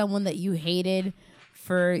be someone that you hated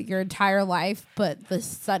for your entire life, but the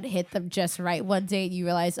sun hit them just right one day, and you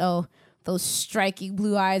realize, oh, those striking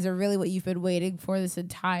blue eyes are really what you've been waiting for this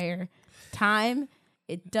entire time.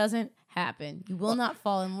 It doesn't happen. You will not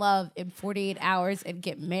fall in love in 48 hours and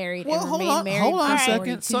get married and remain married hold on a for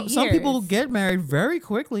second. 42 Some people years. get married very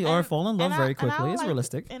quickly or fall in love And very I would quickly. It's like-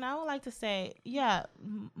 realistic. And I would like to say, yeah,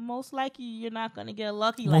 most likely you're not going to get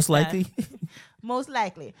lucky Most like that. likely. Most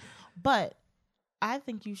likely. But I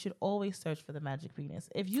think you should always search for the magic penis.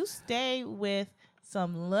 If you stay with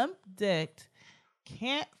some limp-dicked,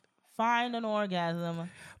 can't find an orgasm,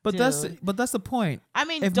 But dude. that's the point. I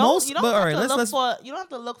mean, if don't most- you don't but have all right, to look let's- for you don't have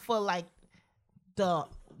to look for like the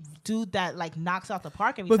dude that like knocks out the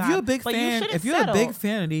park every But time. if you're a big But you fan, shouldn't if you're a settle. big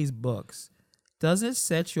fan of these books, does it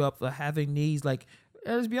set you up for having these like?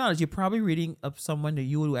 Let's be honest, you're probably reading of someone that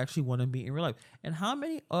you would actually want to meet in real life. And how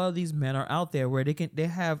many of these men are out there where they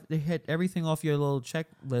hit everything off your little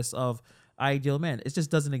checklist of ideal men? It just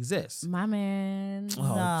doesn't exist. My man. Oh,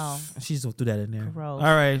 No. she just threw that in there. Gross.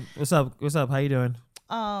 All right, what's up? What's up? How you doing,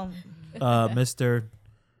 Um, Mr.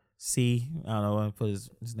 C? I don't know. I put his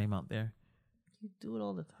name out there. you do it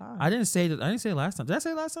all the time. I didn't say it last time. Did I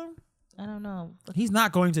say it last time? I don't know. But He's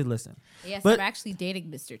not going to listen. Yes, But I'm actually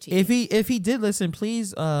dating Mr. T. If he did listen,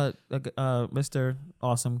 please, Mr.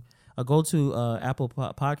 Awesome, go to Apple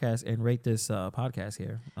Podcast and rate this podcast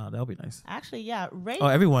here. That'll be nice. actually, yeah, rate Oh,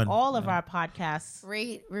 everyone. all of our podcasts.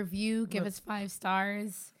 Rate, review, give us 5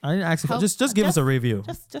 stars. I didn't actually Help- just give us a review.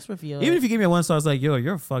 Just review. Even it. if you give me a 1 star, it's like, yo,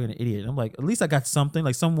 you're a fucking idiot. I'm like, at least I got something.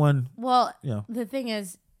 Like someone, Well, you know. the thing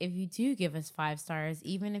is, if you do give us 5 stars,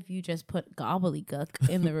 even if you just put gobbledygook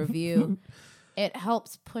in the review, it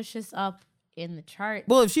helps push us up in the chart.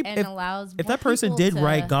 Well, and allows if more that person people did to-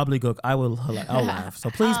 write gobbledygook, I'll laugh. So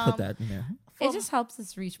please put that in there. it just helps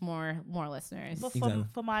us reach more listeners. But Exactly.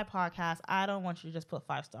 for my podcast, I don't want you to just put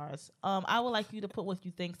 5 stars. I would like you to put what you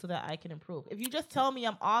think so that I can improve. If you just tell me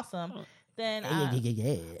I'm awesome, then well,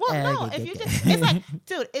 no. If you just, it's like,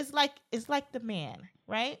 dude, it's like the man,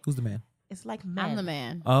 right? Who's the man? It's like men. I'm the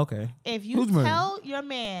man. Oh, okay. If you Who's the man? tell your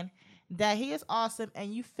man that he is awesome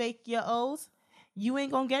and you fake your O's, you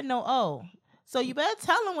ain't gonna get no O. So you better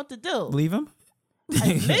tell him what to do. Leave him. Leave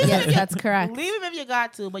him Yes, if you- that's correct. Leave him if you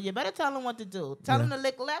got to, but you better tell him what to do. Tell him to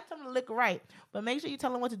lick left, tell him to lick right. But make sure you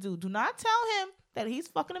tell him what to do. Do not tell him that he's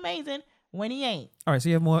fucking amazing when he ain't. All right, so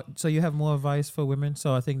you have more. So you have more advice for women.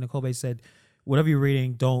 So I think Nicole Bay said, whatever you're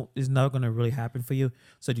reading, is not going to really happen for you.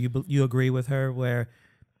 So do you agree with her? Where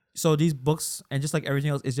so these books and just like everything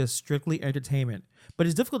else is just strictly entertainment. But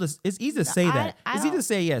it's difficult. It's easy to say that. I It's easy to don't-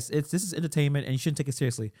 say yes. This is entertainment and you shouldn't take it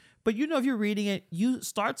seriously. But if you're reading it, you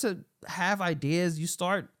start to have ideas.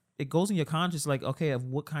 It goes in your conscious like, okay, of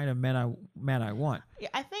what kind of man I want. Yeah,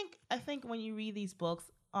 I think when you read these books,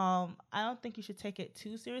 I don't think you should take it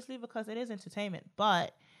too seriously because it is entertainment.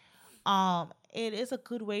 But it is a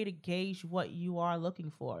good way to gauge what you are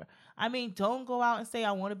looking for. I mean, don't go out and say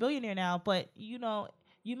I want a billionaire now, but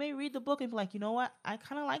you may read the book and be like, you know what, I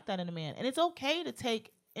kind of like that in a man. And it's okay to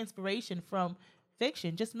take inspiration from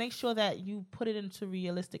fiction. Just make sure that you put it into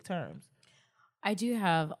realistic terms. I do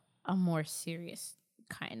have a more serious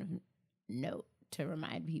kind of note to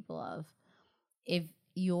remind people of. If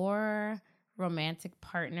your romantic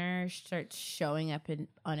partner starts showing up in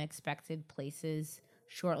unexpected places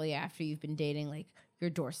shortly after you've been dating, like your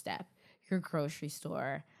doorstep, your grocery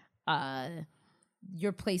store,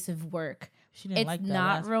 your place of work, She didn't it's like that not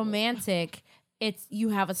last book. romantic. It's you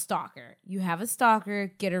have a stalker.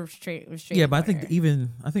 Get a straight. Yeah, but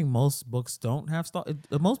I think most books don't have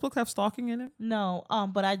most books have stalking in it. No,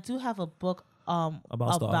 but I do have a book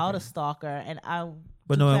about a stalker, and I.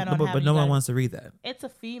 But do no, plan on but having no you one guys- wants to read that. It's a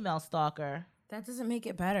female stalker. That doesn't make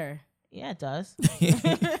it better. Yeah, it does.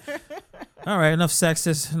 All right, enough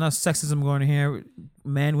sexism going here.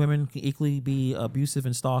 Men, women can equally be abusive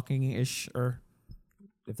and stalking-ish, or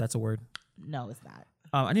if that's a word. No, it's not.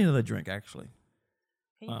 I need another drink, actually.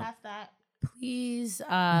 Can you pass that? Please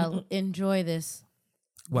enjoy this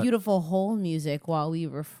What? beautiful whole music while we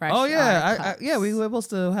refresh. Oh our yeah, cups. we were supposed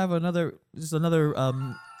to have another,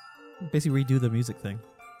 basically redo the music thing.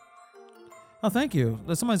 Oh, thank you.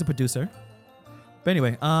 Somebody's a producer. But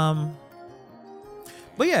anyway, but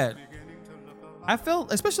yeah, I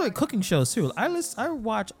felt, especially like cooking shows too. I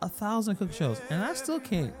watch 1,000 cooking shows, and I still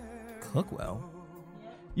can't cook well.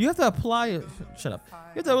 You have to apply. Shut up.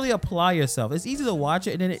 You have to really apply yourself. It's easy to watch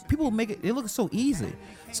it, and then people make it look so easy.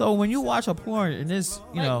 So when you watch a porn and this,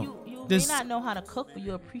 You this, may not know how to cook, but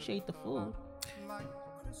you appreciate the food.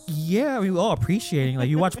 yeah, we all appreciating. Like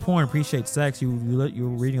you watch porn, appreciate sex. You're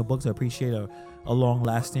reading a book to appreciate a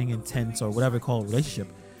long-lasting, intense, or whatever you call a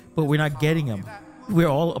relationship. But we're not getting them. We're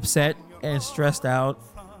all upset and stressed out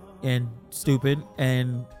and stupid,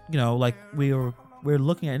 and like we're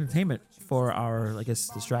looking at entertainment for our, I guess,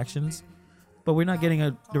 distractions, but we're not getting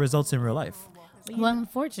the results in real life. Well,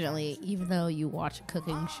 unfortunately, even though you watch a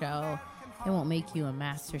cooking show, it won't make you a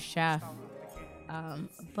master chef.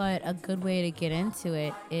 But a good way to get into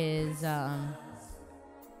it is That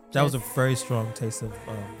was a very strong taste of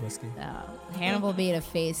whiskey. Hannibal made a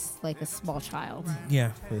face like a small child.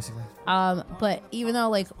 Yeah, basically. But even though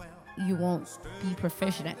like you won't be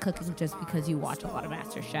proficient at cooking just because you watch a lot of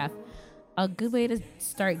MasterChef, a good way to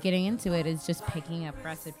start getting into it is just picking up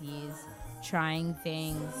recipes, trying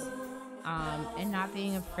things, and not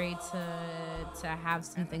being afraid to have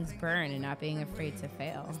some things burn and not being afraid to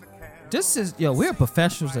fail. This is we're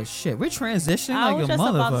professionals at shit. We're transitioning I like was a just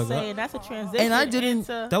about to motherfucker. say that's a transition. And I didn't.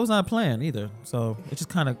 into- That was not a plan either. So it just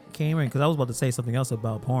kind of came in because I was about to say something else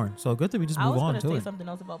about porn. So good that we just I move was on going to to say it. something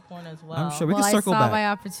else about porn as well. I'm sure we Well, can circle I saw back. my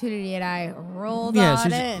opportunity and I rolled Yeah, on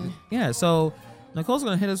she's- in. Yeah, so Nicole's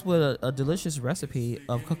gonna hit us with a delicious recipe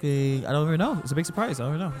of cooking. I don't even know. It's a big surprise. I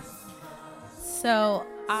don't even know. So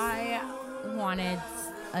I wanted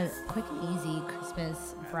a quick and easy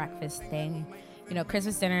Christmas breakfast thing.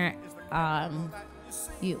 Christmas dinner,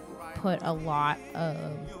 you put a lot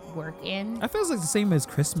of work in. I feel it's like the same as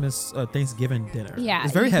Christmas, Thanksgiving dinner. Yeah,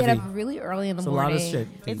 it's very you heavy. get up really early in the It's a morning. lot of shit.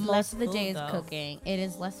 It's Most less of the food, day is though. cooking. It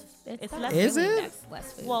is less. It's not less Is really it?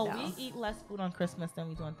 less food. Well, no. we eat less food on Christmas than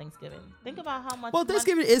we do on Thanksgiving. Think about how much. Well,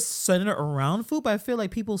 Thanksgiving is centered around food, but I feel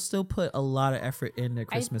like people still put a lot of effort in their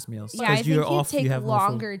Christmas meals. Yeah, I think you're you off, take you have more food.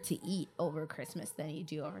 longer to eat over Christmas than you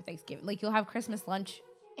do over Thanksgiving. Like you'll have Christmas lunch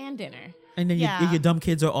and dinner. And then Yeah. your dumb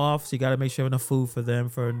kids are off, so you got to make sure you have enough food for them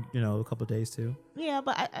for a couple of days too. Yeah,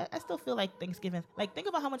 but I still feel like Thanksgiving. Like think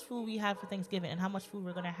about how much food we have for Thanksgiving and how much food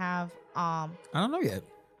we're gonna have. I don't know yet.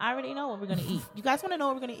 I already know what we're gonna eat. You guys want to know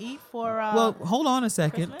what we're gonna eat for? Well, hold on a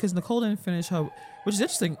second, Christmas? because Nicole didn't finish her, which is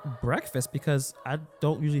interesting, breakfast, because I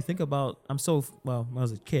don't usually think about. When I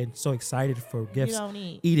was a kid, so excited for you gifts. don't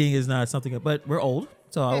eat. Eating is not something, but we're old,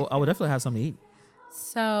 so I would definitely have something to eat.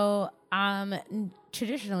 So,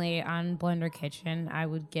 traditionally on Blender Kitchen, I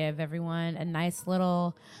would give everyone a nice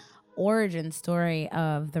little origin story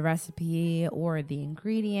of the recipe or the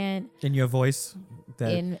ingredient In your voice,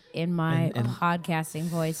 that in my in- podcasting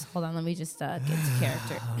voice. Hold on, let me just get to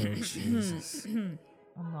character. Oh, Jesus. I'm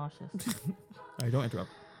nauseous. All right, don't interrupt.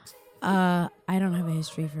 I don't have a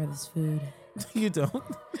history for this food. You don't.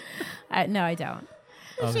 No, I don't.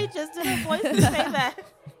 She just did her voice to say that.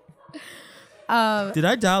 Did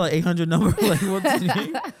I dial an 800 number? Like what did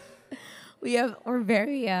you? We're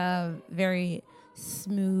very very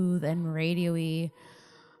smooth and radio-y.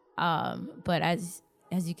 But as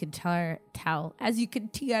you can tell, as you can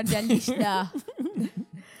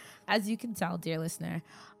tell, dear listener,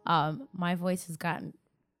 my voice has gotten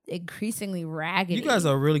increasingly raggedy. You guys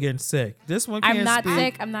are really getting sick. This one can't I'm not speak.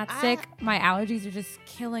 sick. I'm not sick. My allergies are just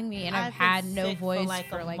killing me, and I've I've been had no sick for voice like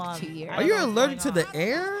for a like month. 2 years. I Are don't you know what's allergic to going the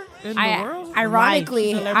air in I, the world?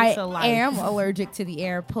 ironically, Life. She's allergic to I life. am allergic to the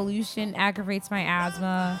air. Pollution aggravates my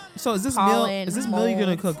asthma. So is this pollen, meal you're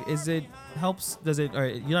gonna mold. cook? Is it helps? Does it? Or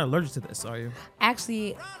you're not allergic to this, are you?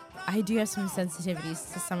 Actually, I do have some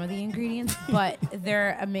sensitivities to some of the ingredients, but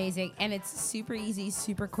they're amazing, and it's super easy,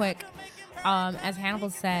 super quick. As Hannibal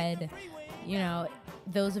said,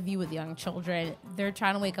 those of you with young children, they're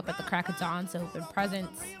trying to wake up at the crack of dawn to open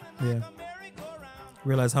presents. Yeah.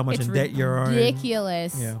 Realize how much It's in debt you're in.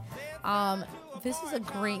 ridiculous. Yeah. This is a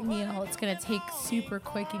great meal. It's gonna take super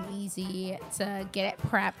quick and easy to get it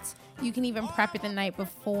prepped. You can even prep it the night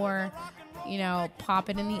before. pop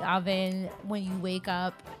it in the oven when you wake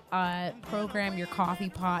up. Program your coffee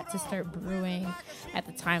pot to start brewing at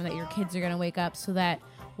the time that your kids are going to wake up, so that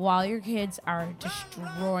while your kids are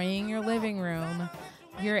destroying your living room,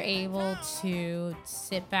 you're able to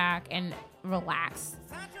sit back and relax,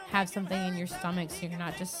 have something in your stomach, so you're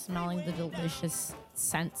not just smelling the delicious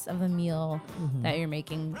scents of the meal that you're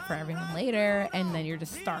making for everyone later, and then you're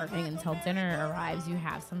just starving until dinner arrives. You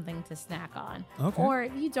have something to snack on. Okay. Or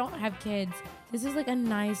if you don't have kids, this is like a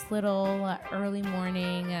nice little early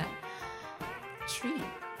morning treat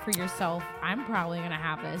for yourself. I'm probably gonna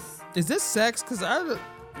have this. Is this sex? Because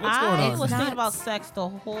what's going I on? was Not thinking about sex the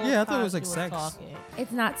whole time. Yeah, I thought it was like you were sex. talking.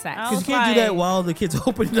 It's not sex. I Because you was can't do that like- while the kids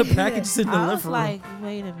opening the packages in the I was living room. like,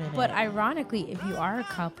 wait a minute. But ironically, if you are a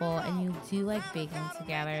couple and you do like baking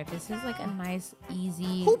together, this is like a nice,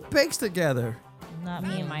 easy. Who bakes together? not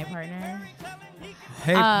Me and my partner.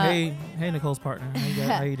 Hey, Nicole's partner.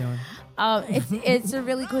 How you doing? It's a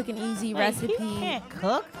really quick and easy Wait, recipe. He can't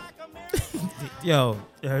cook. Yo,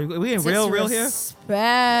 are we in real here?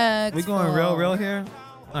 Respect. We going real here?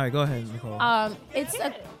 All right, go ahead, Nicole. It's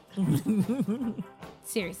a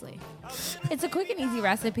seriously, it's a quick and easy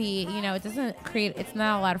recipe. It doesn't create. It's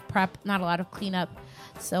not a lot of prep, not a lot of cleanup.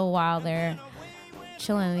 So while they're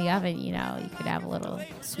chilling in the oven, you could have a little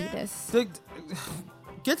sweetness.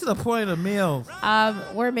 Get to the point of the meal.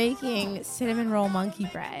 We're making cinnamon roll monkey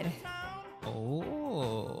bread.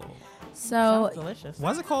 Oh. So Sounds delicious.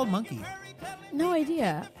 Why is it called monkey? no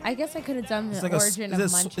idea. I guess I could have done the It's like origin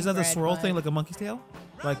of monkey is that the bread, swirl but- thing, like a monkey's tail?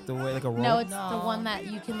 Like the way, like a roll? No, it's the No. one that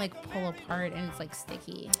you can like pull apart and it's like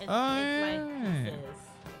sticky. It's, Alright. like pieces.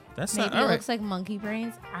 That's Maybe not it all right. looks like monkey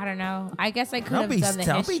brains. I don't know. I guess I could have That'd done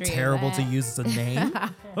the be history. terrible of to that. use as a name.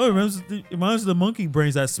 Oh, it reminds me of the monkey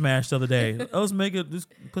brains I smashed the other day. Let's make it. Just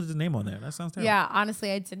put the name on there. That sounds terrible. Yeah,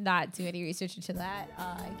 honestly, I did not do any research into that.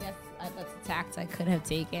 I guess that's a tact I could have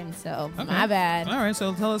taken. So Okay. my bad. All right,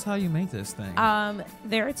 so tell us how you make this thing.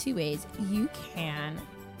 There are two ways you can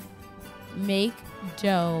make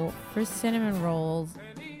dough for cinnamon rolls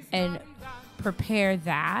and prepare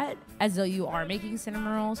that as though you are making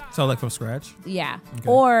cinnamon rolls. So like from scratch. Yeah. Okay.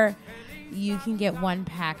 Or you can get one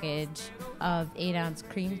package of 8-ounce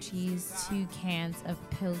cream cheese, 2 cans of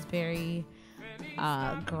Pillsbury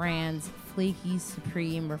Grand's Flaky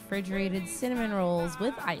Supreme refrigerated cinnamon rolls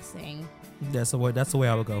with icing, That's the way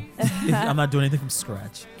I would go. I'm not doing anything from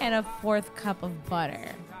scratch. and a 4th cup of butter.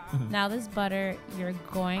 Mm-hmm. Now this butter, you're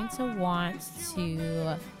going to want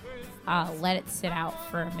to let it sit out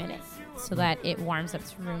for a minute so that it warms up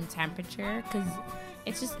to room temperature, because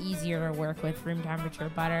it's just easier to work with room temperature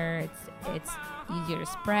butter. It's easier to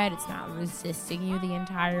spread. It's not resisting you the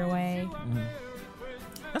entire way.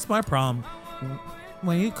 That's my problem.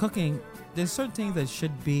 When you're cooking, there's certain things that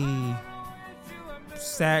should be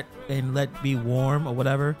sat and let be warm or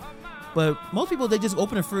whatever. But most people, they just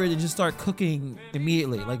open the fridge and just start cooking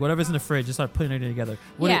immediately. Like whatever's in the fridge, just start putting it together.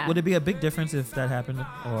 Yeah. Would it be a big difference if that happened?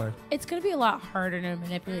 Or It's going to be a lot harder to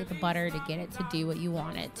manipulate the butter to get it to do what you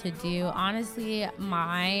want it to do. Honestly,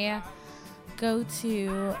 my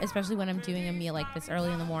go-to, especially when I'm doing a meal like this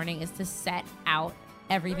early in the morning, is to set out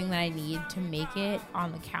everything that I need to make it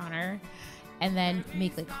on the counter, and then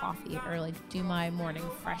make like coffee or like do my morning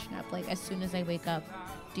freshen up. Like as soon as I wake up,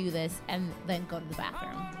 do this, and then go to the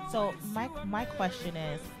bathroom. So my question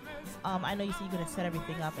is, I know you said you're gonna set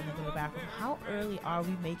everything up and then go to the bathroom. How early are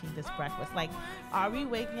we making this breakfast? Like, are we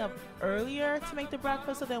waking up earlier to make the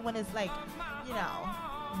breakfast, so then when it's like,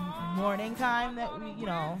 morning time that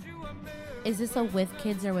we, Is this a with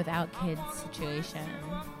kids or without kids situation?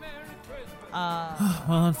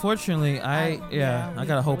 well, unfortunately, I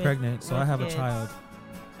got a whole with- pregnant, so I with have kids. a child.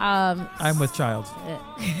 I'm I'm with child.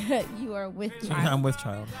 You are with I'm child. with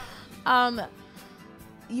child.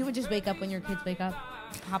 You would just wake up when your kids wake up,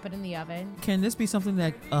 pop it in the oven. Can this be something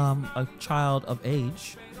that a child of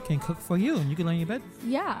age can cook for you, and you can lay in your bed?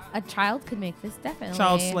 Yeah, a child could make this definitely.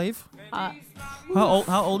 Child slave. Uh,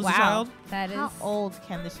 How old is wow, the child? That is How old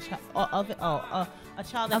can this child? A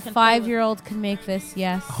child that a can play with- 5-year-old can make this.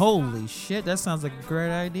 Yes. Holy shit, that sounds like a great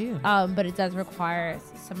idea. But it does require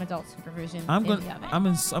some adult supervision I'm in going. the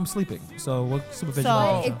oven. I'm sleeping. So what supervision? So do I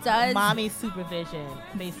have? it does. Mommy supervision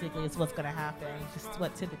basically is what's gonna happen. Just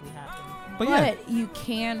what typically happens. But yeah, But you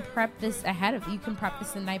can prep this ahead of. You can prep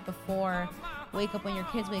this the night before. Wake up when your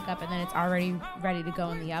kids wake up, and then it's already ready to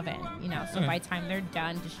go in the oven. So Okay. by the time they're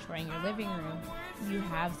done destroying your living room, you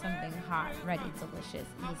have something hot, ready, delicious,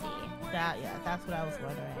 easy. That's what I was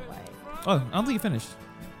wondering. Like, oh, I don't think you finished.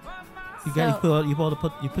 You So- put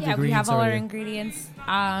the Yeah, we have ingredients all our already. ingredients.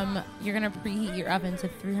 You're gonna preheat your oven to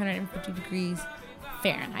 350 degrees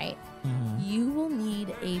Fahrenheit. You will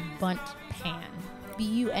need a bunt pan.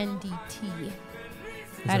 BUNDT.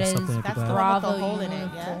 That is something at the That's back? the one with the Bravo hole in it,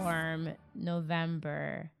 yes? Uniform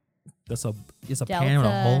November It's a pan with a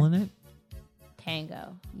Delta. hole in it.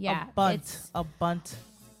 Tango. Yeah. A bunt. It's, A bunt.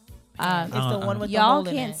 It's Uh-uh. the one with the y'all hole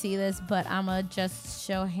in can't it. see this, but I'm going to just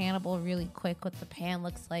show Hannibal really quick what the pan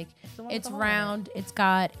looks like. the one with It's the hole in it. round. It's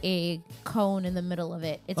got a cone in the middle of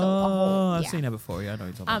it. It's a Oh, hole. I've Yeah. seen that before. Yeah, I know what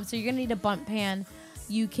you're talking about. So you're going to need a bunt pan.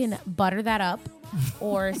 You can butter that up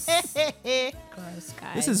or gross,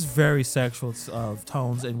 guys. This is very sexual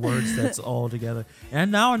tones and words that's all together.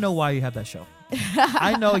 And now I know why you have that show.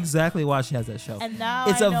 I know exactly why she has that show. And now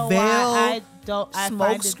It's I a know veiled why I don't. I Smoke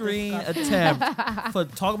find it screen disgusting. attempt for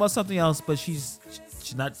talking about something else, but she's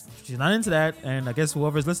not into that, and I guess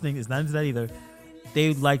whoever's listening is not into that either.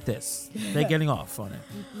 They like this. They're getting off on it.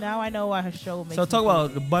 Now I know why her show makes. So talk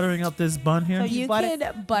about buttering up this bun here. So You butter-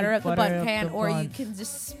 can butter you up the butter bunt up pan, the or you bun. can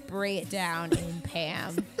just spray it down in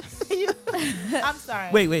Pam. I'm sorry.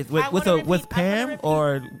 wait, I with wanna with repeat- Pam repeat-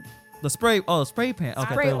 or the spray? Oh, spray pan. Okay,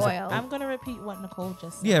 I Spray thought it was- oil. I'm gonna repeat what Nicole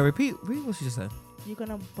just said. Yeah, repeat what she just said. You're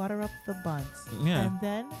gonna butter up the buns. Yeah. And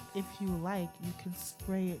then, if you like, you can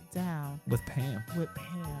spray it down With Pam, with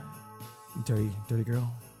Pam. dirty girl.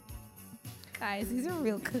 Guys, these are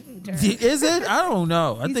real cooking terms. Is it? I don't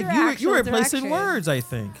know. I These think are you actual were replacing directions. words. I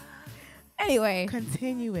think. Anyway,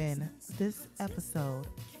 Continuing this episode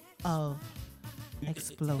of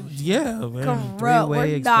Explosion. Yeah, man. we're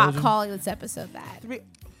Three-way not explosion. calling this episode that.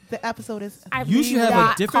 The episode is I You should have a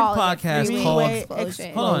not different call it podcast three-way called-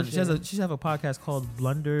 explosion. Hold on, she should have a podcast called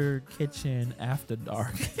Blunder Kitchen After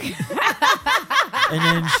Dark, and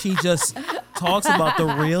then she just talks about the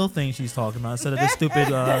real thing she's talking about instead of the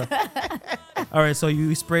stupid. All right, so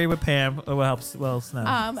you spray with Pam. What helps? What else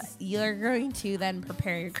now? You're going to then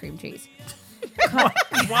prepare your cream cheese.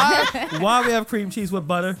 Why we have cream cheese with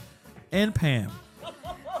butter and Pam?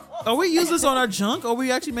 Are we using this on our junk? Or are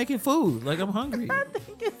we actually making food? Like, I'm hungry. I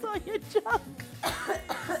think it's on your junk.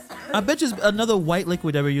 I bet you it's another white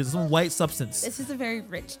liquid that we're using, some white substance. This is a very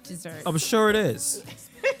rich dessert. I'm sure it is.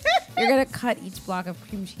 You're going to cut each block of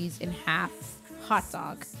cream cheese in half. Hot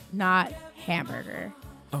dog, not hamburger.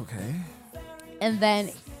 Okay. And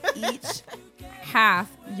then each half,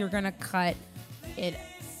 you're going to cut it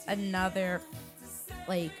another,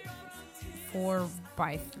 like, 4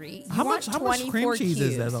 by 3. How much cream cheese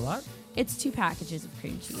is that? A lot? It's 2 packages of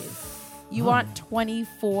cream cheese. You want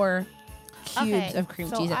 24 cubes of cream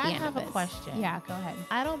cheese at the I end have of a this. question. Yeah, go ahead.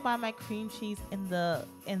 I don't buy my cream cheese in the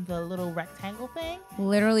little rectangle thing.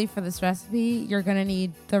 Literally for this recipe, you're gonna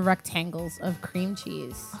need the rectangles of cream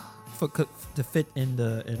cheese. To fit in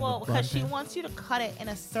the Well, the because she bun pan? wants you to cut it in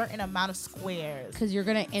a certain amount of squares. Because you're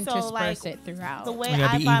gonna intersperse like, it throughout. The way It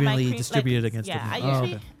gotta I be buy my evenly cream, distributed like, against yeah, different- I oh,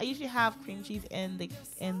 usually okay. I usually have cream cheese in the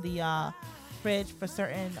fridge for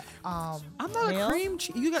certain I'm not meals. a cream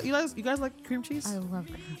cheese. You guys like cream cheese? I love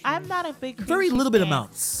cream cheese. I'm not a big cream Very cheese little bit fan.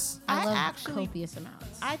 amounts. I love actually copious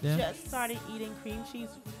amounts. I Yeah. just started eating cream cheese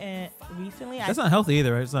recently. That's not healthy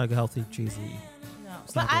either, right? It's not like a healthy cheesy. No,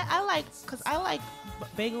 It's but not good. I like because I like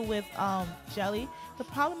bagel with jelly. The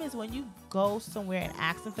problem is when you go somewhere and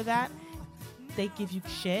ask them for that, they give you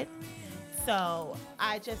shit. So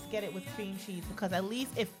I just get it with cream cheese because at least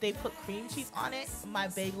if they put cream cheese on it, my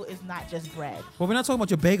bagel is not just bread. Well, we're not talking about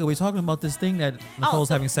your bagel. We're talking about this thing that Nicole's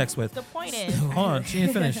so having sex with. The point is, Hold on, she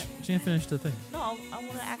didn't finish. She didn't finish the thing. no, I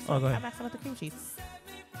want to ask. Oh, go ahead. I'm asking about the cream cheese.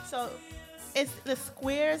 So it's the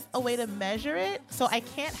squares a way to measure it. So I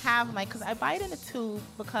can't have because I buy it in a tube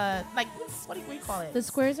because what do you call it? The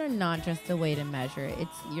squares are not just a way to measure it.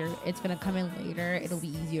 It's gonna come in later. It'll be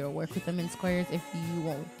easier to work with them in squares. If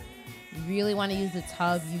you really want to use the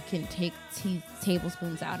tub, you can take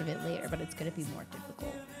tablespoons out of it later, but it's gonna be more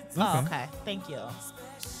difficult. Oh, okay. Thank you.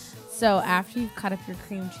 So after you've cut up your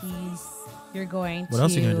cream cheese, you're going What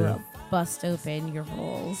else are you gonna do? bust open your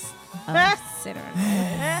rolls of cinnamon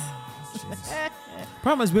rolls.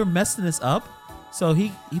 Problem is, we're messing this up. So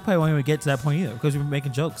he probably won't even get to that point either because we're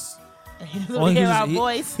making jokes. He doesn't Well, hear he'll our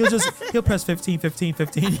just- voice. He'll press 15, 15,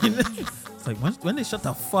 15. It's like, when they shut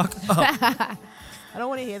the fuck up? I don't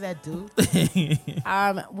want to hear that, dude.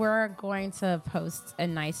 We're going to post a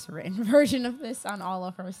nice written version of this on all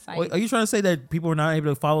of our sites. Wait, are you trying to say that people are not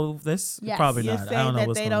able to follow this? Yes. Probably You're not. I saying don't know that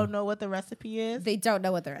what's they going on. don't know what the recipe is? They don't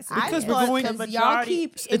know what the recipe I is. we're going- the Because y'all majority.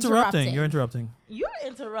 keep Interrupting. You're interrupting. You're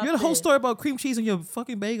interrupting. You had a whole story about cream cheese in your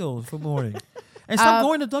fucking bagels for morning. And stop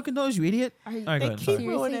going to Dunkin' Donuts, you idiot. Are you- All right, go they ahead. keep Sorry. Seriously,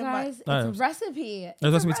 ruining my- guys, it's All a right. recipe. It's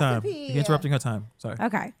There's a supposed to be time. recipe. You're interrupting her time. Sorry.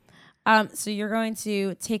 Okay. So you're going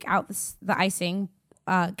to take out the icing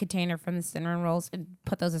container from the cinnamon rolls and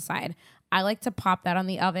put those aside. I like to pop that on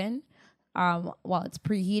the oven while it's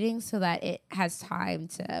preheating so that it has time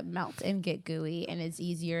to melt and get gooey and is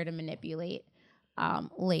easier to manipulate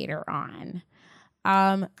later on.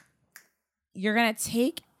 You're going to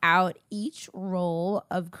take out each roll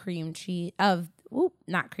of cream cheese,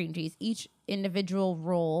 each individual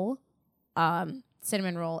roll,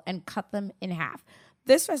 cinnamon roll, and cut them in half.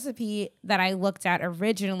 This recipe that I looked at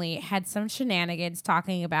originally had some shenanigans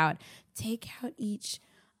talking about take out each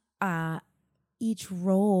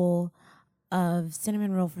roll of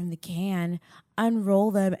cinnamon roll from the can,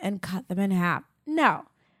 unroll them, and cut them in half. No.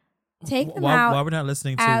 Take them out. Why we're not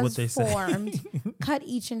listening to as what they formed, say? cut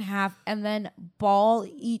each in half, and then ball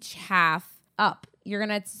each half up. You're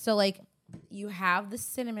going to, so like you have the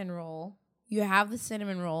cinnamon roll. You're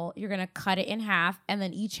going to cut it in half, and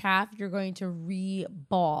then each half you're going to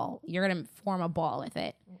re-ball. You're going to form a ball with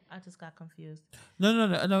it. I just got confused.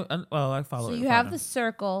 No. Well, I follow. So you have the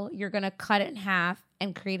circle. You're going to cut it in half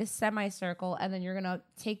and create a semicircle, and then you're going to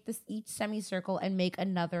take each semicircle and make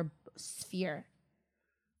another sphere.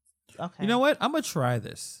 Okay. You know what? I'm gonna try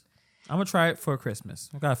this. I'm gonna try it for Christmas.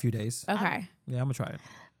 I got a few days. Okay. Yeah, I'm gonna try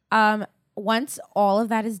it. Once all of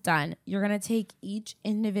that is done, you're going to take each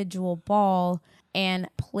individual ball and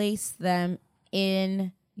place them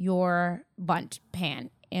in your bundt pan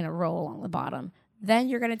in a row along the bottom. Then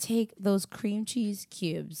you're going to take those cream cheese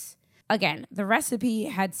cubes. Again, the recipe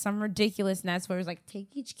had some ridiculousness where it was like,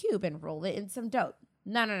 take each cube and roll it in some dough.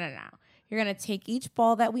 No. You're going to take each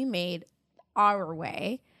ball that we made our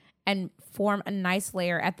way and form a nice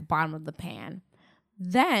layer at the bottom of the pan.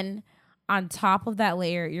 Then on top of that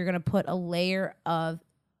layer, you're going to put a layer of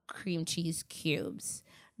cream cheese cubes,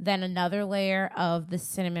 then another layer of the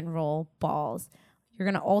cinnamon roll balls. You're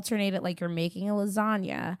going to alternate it like you're making a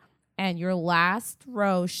lasagna, and your last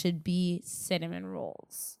row should be cinnamon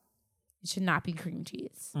rolls. It should not be cream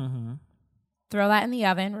cheese. Mm-hmm. Throw that in the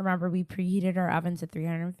oven. Remember, we preheated our oven to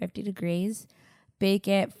 350 degrees. Bake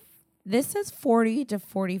it. This says 40 to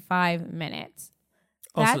 45 minutes.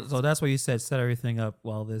 So that's why you said set everything up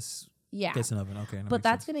while this gets in the oven. Okay. But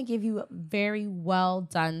that's going to give you very well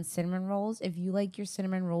done cinnamon rolls. If you like your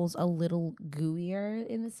cinnamon rolls a little gooier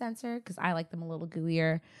in the center, because I like them a little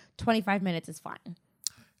gooier, 25 minutes is fine.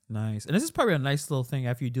 Nice. And this is probably a nice little thing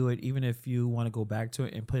after you do it. Even if you want to go back to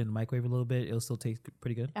it and put it in the microwave a little bit, it'll still taste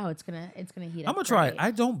pretty good. Oh, it's gonna heat up. I'm gonna try it.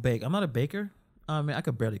 I don't bake. I'm not a baker. I mean, I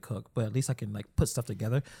could barely cook, but at least I can like put stuff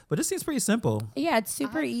together. But this seems pretty simple. Yeah, it's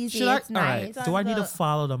super easy. It's nice. All right. Do I need to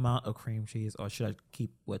follow the amount of cream cheese, or should I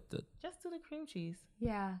keep with the? Just do the cream cheese.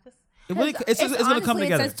 Yeah. It's going to come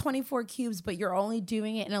together. It says 24 cubes, but you're only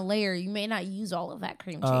doing it in a layer. You may not use all of that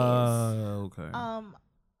cream cheese. Okay.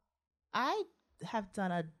 I have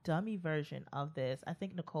done a dummy version of this. I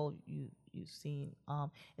think Nicole, you've seen.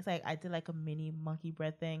 It's like I did like a mini monkey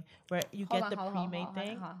bread thing where you get the pre-made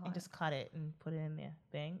thing and just cut it and put it in the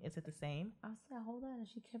thing. Is it the same? I said, hold on, and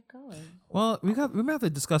she kept going. Well, we may have to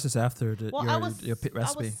discuss this after your recipe. I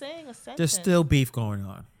was saying a sentence. There's still beef going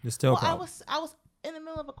on. There's still. I was in the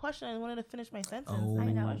middle of a question. I wanted to finish my sentence. Oh. I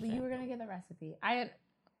know, but you were gonna give the recipe.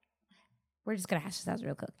 We're just gonna hash this out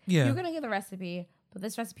real quick. Yeah. You're gonna give the recipe. But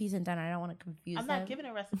this recipe isn't done. I don't want to confuse I'm not giving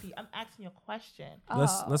a recipe. I'm asking you a question.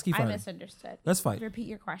 Let's keep fighting. I misunderstood. Let's fight. Repeat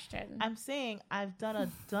your question. I'm saying I've done a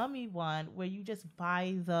dummy one where you just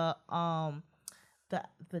buy the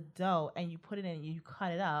dough and you put it in, you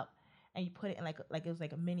cut it up, and you put it in like it was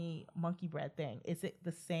like a mini monkey bread thing. Is it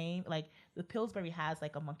the same? Like the Pillsbury has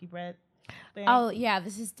like a monkey bread thing. Oh yeah,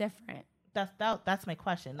 this is different. That's my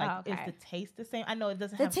question. Like, is the taste the same? I know it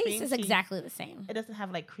doesn't have the taste cream is cheese. Exactly the same. It doesn't have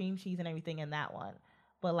like cream cheese and everything in that one,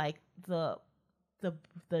 but like the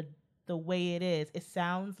way it is, it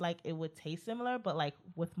sounds like it would taste similar, but like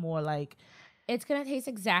with more like. It's gonna taste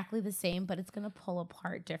exactly the same, but it's gonna pull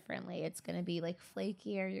apart differently. It's gonna be like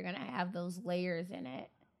flakier. You're gonna have those layers in it.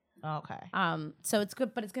 Okay. So it's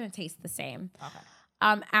good, but it's gonna taste the same. Okay.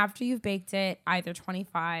 After you've baked it, either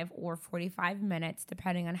 25 or 45 minutes,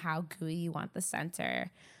 depending on how gooey you want the center,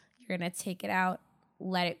 you're going to take it out,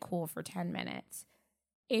 let it cool for 10 minutes.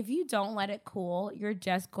 If you don't let it cool, you're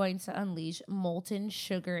just going to unleash molten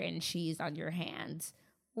sugar and cheese on your hands.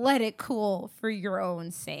 Let it cool for your own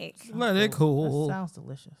sake. Let it cool. That sounds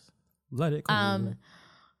delicious. Let it cool.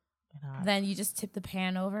 Then you just tip the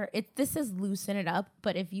pan over. This is loosen it up,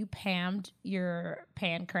 but if you panned your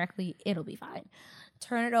pan correctly, it'll be fine.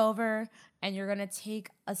 Turn it over, and you're going to take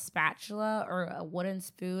a spatula or a wooden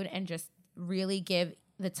spoon and just really give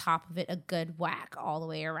the top of it a good whack all the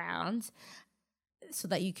way around so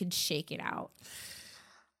that you can shake it out.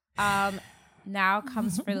 Now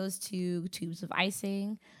comes for those 2 tubes of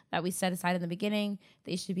icing that we set aside in the beginning.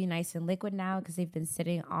 They should be nice and liquid now because they've been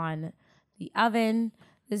sitting on the oven.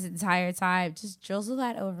 this entire time. Just drizzle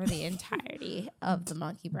that over the entirety of the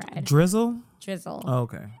monkey bread. Drizzle? Drizzle. Oh,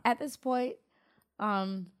 okay. At this point,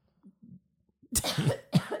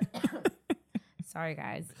 sorry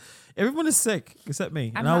guys. Everyone is sick except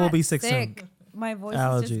me. I'm and I will not be sick soon. My voice is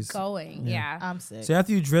Allergies. just going. Yeah. I'm sick. So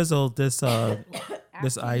after you drizzle this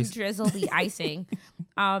this After you ice. drizzle the icing.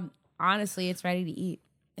 Honestly, it's ready to eat.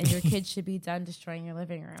 And your kids should be done destroying your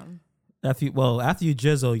living room. After you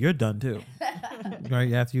drizzle, you're done too.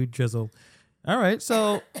 Right after you drizzle. All right,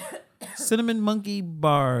 so cinnamon monkey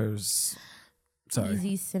bars. Sorry.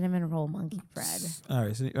 Easy cinnamon roll monkey bread. All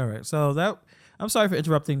right. So that I'm sorry for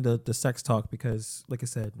interrupting the sex talk because, like I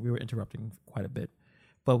said, we were interrupting quite a bit.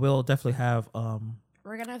 But we'll definitely have.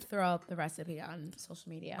 We're gonna throw up the recipe on social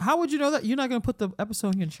media. How would you know that you're not gonna put the episode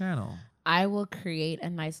on your channel? I will create a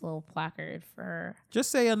nice little placard for.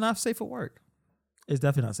 Just say not safe for work. It's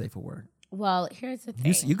definitely not safe for work. Well, here's the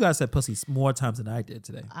thing. You guys said pussy more times than I did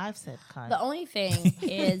today. I've said cunt. The only thing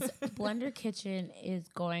is, Blender Kitchen is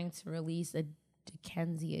going to release a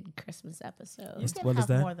Dickensian Christmas episode. You can what is have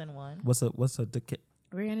that? more than one. What's a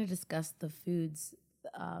We're gonna discuss the foods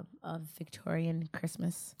of Victorian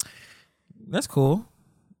Christmas. That's cool.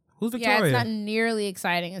 Who's Yeah, Victoria? it's not nearly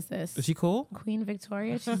exciting as this. Is she cool? Queen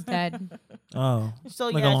Victoria? She's dead. Oh, So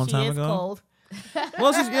Like a yeah, long she time is ago? cold.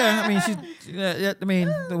 well, I mean,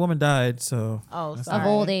 the woman died, so. Oh, That's sorry. Of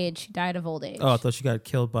old age. She died of old age. Oh, I thought she got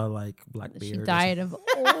killed by like Blackbeard. She or died of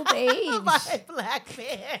old age. My black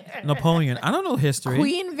bear. something. Napoleon. I don't know history.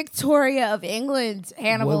 Queen Victoria of England,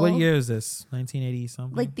 Hannibal. What year is this? 1980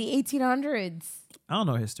 something. Like the 1800s. I don't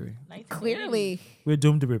know history. 1980. Clearly. We're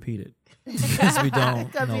doomed to repeat it because we don't.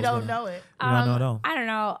 Because we don't know it. We don't know at all. I don't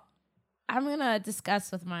know. I'm gonna discuss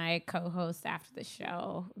with my co-host after the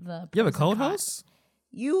show. You have a pros and cons. co-host?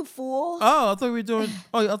 You fool! Oh, I thought we were doing.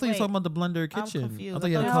 Oh, I thought you were Wait, talking about the Blender I'm Kitchen. confused. I thought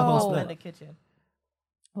you had a No. co-host. No. for in the that. kitchen.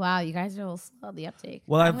 Wow, you guys are a little slow on the uptake.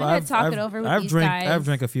 Well, I'm gonna talk it over with I've these drank. guys. I've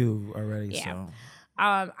drank a few already. Yeah. So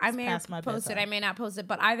I may past my post it. bedtime. I may not post it,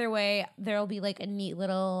 but either way, there will be like a neat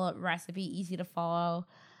little recipe, easy to follow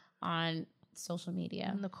on social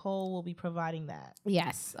media. Nicole will be providing that.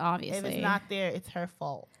 Yes, obviously. If it's not there, it's her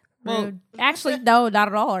fault. Rude. Actually, no, not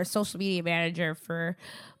at all. Our social media manager for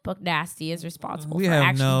Book Nasty is responsible we for have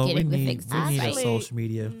actually no. We getting the need. things to We the need a site. Actually, social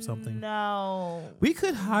media something. No. We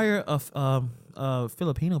could hire a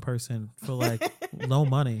Filipino person for like no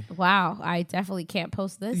money. Wow, I definitely can't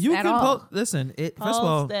post this You at can all. listen. First of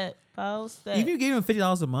all, Post it. even if you gave them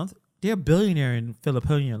 $50 a month, they're a billionaire in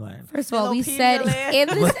Filipino land. First of all, we Filipino said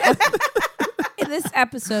land. in this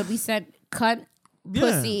episode we said cunt, Yeah.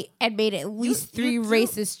 pussy, and made at least you 3 do-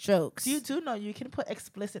 racist jokes. You do know you can put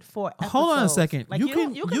explicit for episodes. Hold on a second. Like You you,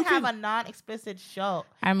 can- you can you have can- a non-explicit show.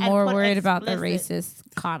 I'm and more put worried about the explicit-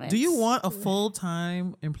 racist comments. Do you want a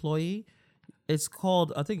full-time employee? It's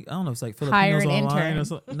called. I don't know. It's like Hire Filipinos an online intern. or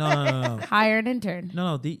something. No. hire an intern?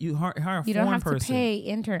 No. You hire a You foreign don't have person. to pay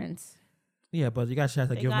interns. Yeah, but you gotta have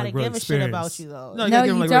to They give them gotta like real give a experience. shit about you though. No, you No, gotta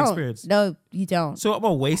give them you like real don't. experience. No, you don't. So I'm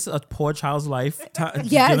gonna waste a poor child's life.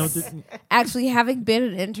 Yes. Actually, having been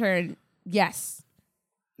an intern, yes.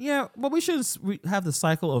 Yeah, but we should have the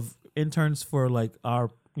cycle of interns for like our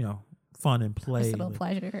fun and play. Personal Like,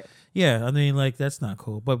 pleasure. yeah, I mean like that's not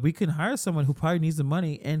cool. But we can hire someone who probably needs the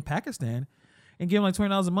money in Pakistan and give him like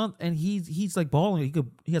 $20 a month, and he's like balling.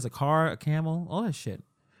 He has a car, a camel, all that shit.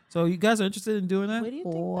 So you guys are interested in doing that? Where do you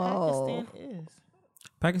think Whoa. Pakistan is?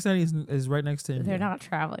 Pakistan is right next to India. They're not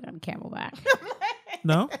traveling on camelback.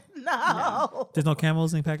 No, No. there's no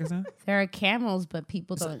camels in Pakistan. There are camels, but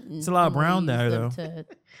people don't. it's a lot of brown use there, them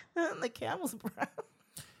though. To the camel's brown.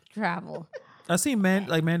 travel. I seen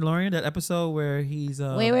Mandalorian, that episode where he's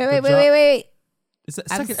Wait. It's the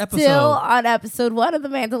I'm second still episode. on episode 1 of The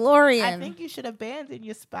Mandalorian. I think you should abandon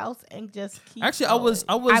your spouse and just keep Actually, going.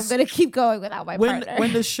 I'm gonna keep going without my partner.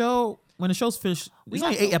 when the show's finished. There's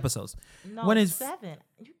only 8 episodes. No, when it's 7.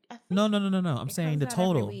 I think- No. I'm saying the comes out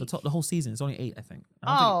every total, week. the whole season. It's only 8, I think.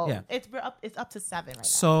 I Oh, don't think- yeah. it's up to 7 right now.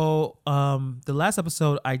 So the last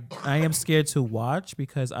episode, I am scared to watch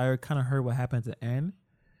because I kind of heard what happened at the end.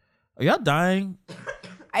 Are y'all dying?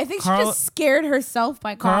 I think Carla- she just scared herself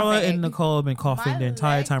by coughing. Carla and Nicole have been coughing My the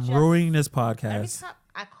entire leg time, just- ruining this Every podcast. time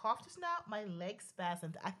I cough just now, my leg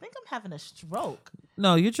spasmed. I think I'm having a stroke.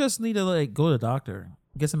 No, you just need to like go to the doctor,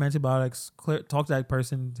 get some antibiotics, talk to that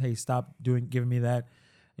person. Hey, stop giving me that.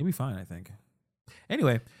 You'll be fine, I think.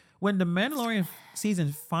 Anyway, when the Mandalorian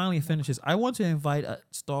season finally finishes, I want to invite a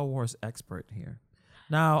Star Wars expert here.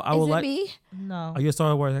 Now, I Is would it like. me? No. Are you a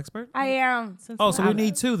Star Wars expert? I am. Since Oh, so when- we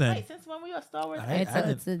need 2 then. Wait, since when were you a Star Wars? I- expert?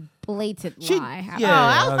 It's a blatant She- lie.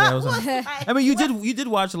 yeah. Oh, okay, I was- like, I mean, you did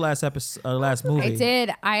watch the last episode, last movie. I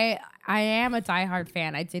did. I am a diehard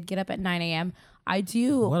fan. I did get up at 9 a.m. I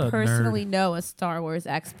do What a personally nerd. know a Star Wars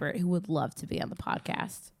expert who would love to be on the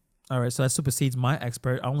podcast. All right, so that supersedes my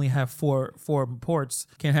expert. I only have four ports.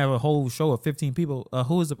 Can't have a whole show of 15 people.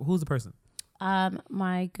 Who's the person?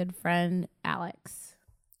 My good friend Alex.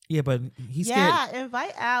 Yeah, but he's scared. Yeah,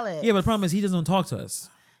 invite Alex. Yeah, but the problem is he doesn't talk to us.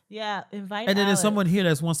 Yeah, invite And then there's Alex. someone here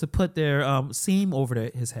that wants to put their seam over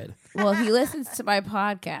his head. Well, he listens to my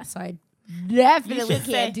podcast, so I definitely should can't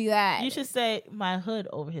say- do that. You should say my hood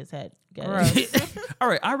over his head. Get it? Gross. All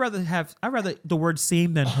right, I'd rather the word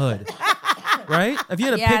seam than hood. Right? If you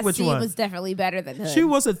had to Yeah, pick which Steve one. was definitely better than hood. She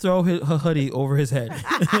wants to throw her hoodie over his head.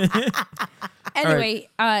 Anyway,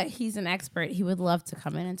 he's an expert. He would love to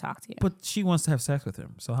come in and talk to you. But she wants to have sex with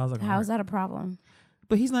him. So how's that gonna How's work? that a problem?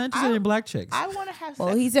 But he's not interested in black chicks. I want to have Well,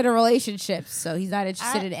 sex. he's in a relationship, so he's not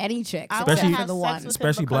interested in any chicks. I Especially- wanna for have the sex one. with him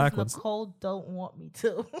Especially because black ones. Nicole don't want me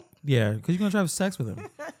to. Yeah, because you're going to try to have sex with him.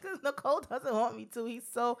 Because Nicole doesn't want me to. He's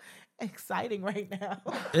so exciting right now.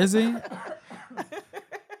 Is he?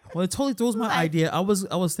 Well, it totally throws my idea. I was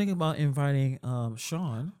thinking about inviting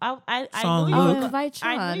Sean. I Sean knew you Luke. were Invite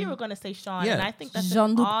I Sean. knew you were going to say Sean, Yeah. and I think that's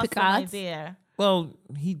Jean-Luc an awesome Picard. idea. Well,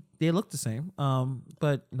 they look the same.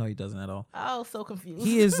 But no, he doesn't at all. Oh, so confused.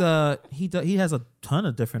 He is he has a ton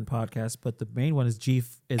of different podcasts, but the main one is G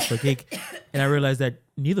is for Geek, and I realized that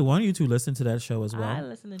neither one of you two listen to that show as I well.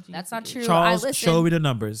 listen to G. That's not true. Charles, I listen. show me the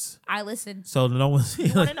numbers. I listen. So no one's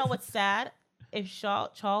You want to know what's sad? If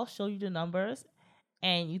Charles show you the numbers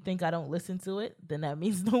and you think I don't listen to it, then that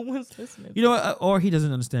means no one's listening. you know what? Or he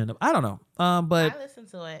doesn't understand them. I don't know. But I listen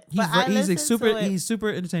to it. he's But I he's like listen to it. he's super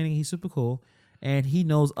entertaining. He's super cool, and he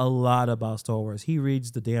knows a lot about Star Wars. He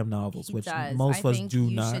reads the damn novels, He which does. most I of us think do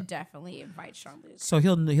you not. should definitely invite Sean Luke. So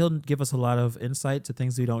he'll give us a lot of insight to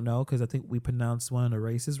things we don't know, because I think we pronounced one of the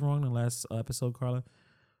races wrong in the last episode. Carla,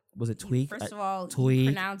 was it Tweak? First of all, Tweak. you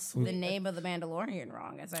pronounced the name of the Mandalorian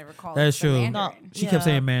wrong, as I recall. That It's is the true. Mandarin. She Yeah, kept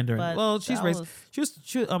saying Mandarin. but Well, she's that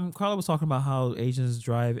racist. Carla was talking about how Asians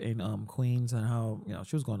drive in Queens and how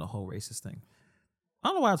she was going the whole racist thing. I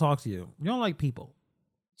don't know why I talk to you. You don't like people.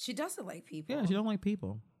 She doesn't like people. Yeah, she don't like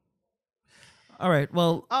people. All right.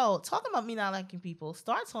 Well, Oh, talking about me not liking people.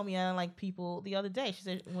 Star told me I don't like people the other day. She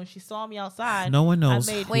said when she saw me outside. no one knows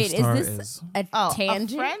made- who Wait, is Star this is. a Oh, a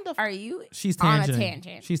tangent? friend of- Are you She's on a tangenting.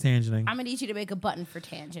 tangent? She's tangenting. I'm gonna need you to make a button for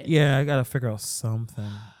tangent. Yeah, I gotta figure out something.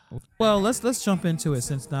 Well, let's jump into it,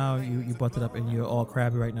 since now you brought it up and you're all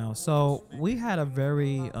crabby right now. So we had a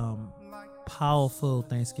very powerful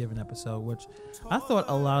Thanksgiving episode, which I thought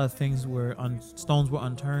a lot of things stones were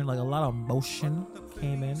unturned, like a lot of emotion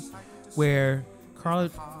came in, where Carla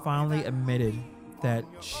finally admitted that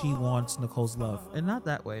she wants Nicole's love, and not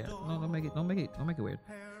that way. No, don't make it weird.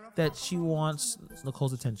 That she wants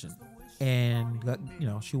Nicole's attention, and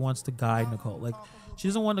she wants to guide Nicole. Like, she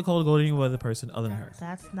doesn't want Nicole to go to any other person other than her.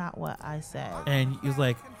 That's not what I said. And he was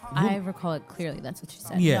like, I recall it clearly. That's what she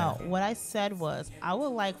said. Yeah. No, what I said was I would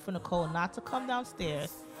like for Nicole not to come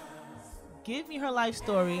downstairs, give me her life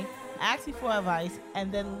story, ask me for advice,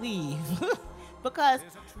 and then leave. Because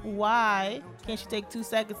why can't she take 2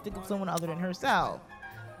 seconds to think of someone other than herself?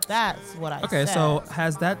 That's what I okay, said. so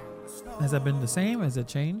has that been the same? Has it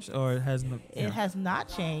changed, or has It has not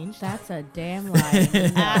changed That's a damn lie.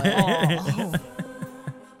 at all.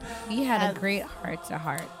 We had a Has- great heart to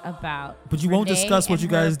heart about. But you won't Renee discuss what and you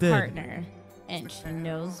guys her did. Partner, and she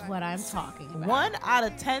knows what I'm talking about. 1 out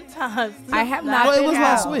of 10 times. I have not Well, it been was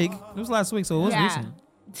last out. week. It was last week, so it was Yeah. recent.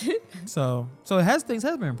 So things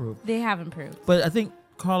have been improved. They have improved. But I think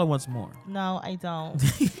Carla wants more. No, I don't.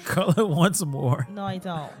 Carla wants more. No, I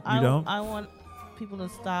don't. You don't? I want people to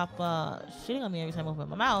stop shitting on me every time I open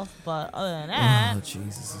my mouth. But other than that, Oh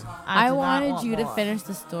Jesus! I do not wanted want you to more. finish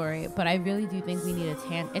the story, but I really do think we need a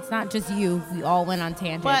tangent. It's not just you. We all went on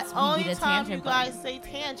tangents. But we only need a time you tangent guys button. say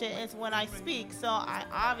tangent is when I speak. So I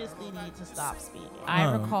obviously need to stop speaking. I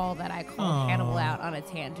Oh. recall that I called Oh. Hannibal out on a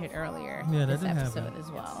tangent earlier Yeah, that this did episode happen.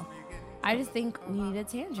 as well. I just think we need a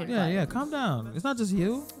tangent Yeah, button. yeah. Calm down. It's not just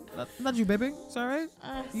you. Not you, baby. It's all right.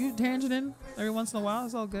 You tangenting every once in a while.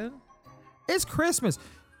 It's all good. It's Christmas.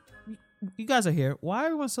 You guys are here. Why are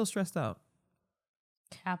everyone so stressed out?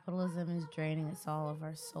 Capitalism is draining us all of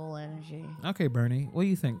our soul energy. Okay, Bernie. What do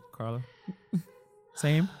you think, Carla?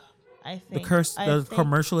 Same. I The think curse, I the think-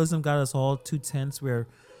 commercialism got us all too tense. We're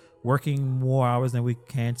working more hours than we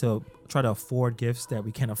can to try to afford gifts that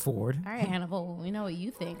we can't afford. All right, Hannibal, we know what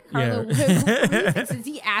you think. Yeah. Carla, what do you think, since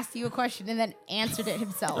he asked you a question and then answered it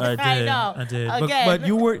himself? I did. I know. I did. Again. But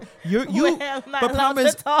you were you. We're not But allowed problem to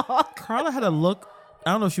is, talk. Carla had a look.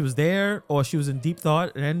 I don't know if she was there or she was in deep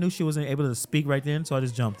thought, and I knew she wasn't able to speak right then, so I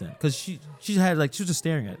just jumped in because she was just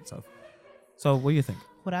staring at herself. So what do you think?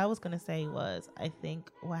 what I was gonna say was, I think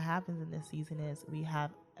what happens in this season is we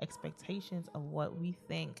have expectations of what we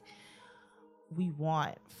think we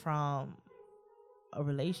want from a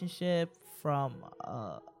relationship, from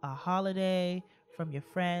a holiday, from your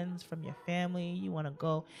friends, from your family. You want to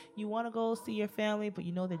go see your family, but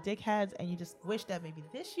you know they're dickheads, and you just wish that maybe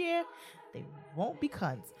this year they won't be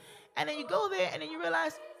cunts. And then you go there, and then you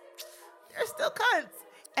realize they're still cunts,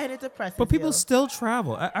 and it depresses But people you. still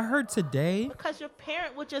travel. I heard today. Because your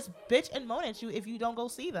parent would just bitch and moan at you if you don't go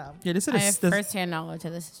see them. Yeah, they said I it's have firsthand knowledge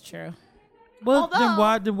of this is true. Well, then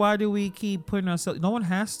Although- why do we keep putting ourselves? No one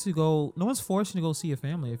has to go. No one's forcing you to go see your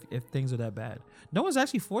family if things are that bad. No one's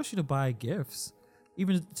actually forced you to buy gifts.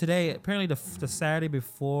 Even today, apparently the Saturday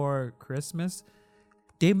before Christmas,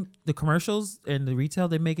 the commercials and the retail,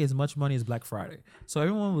 they make as much money as Black Friday. So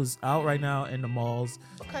everyone was out right now in the malls,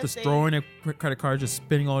 Because just they- throwing their credit cards, just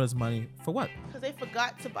spending all this money for what? Because they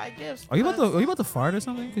forgot to buy gifts. Are you because about to fart or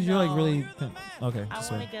something? Because you're like No. really okay. I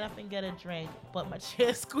just want wait. to get up and get a drink, but my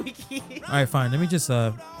chair's squeaky. All right, fine. Let me just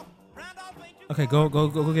okay, go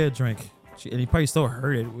get a drink. And you probably still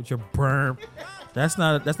heard it with your burp. That's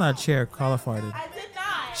not a chair. Carla farted. I did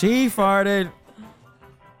not. She farted.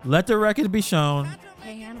 Let the record be shown.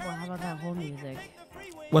 Hey Hannibal, how about that whole music?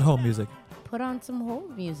 What whole music? Put on some whole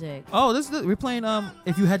music. Oh, we're playing.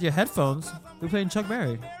 If you had your headphones, we're playing Chuck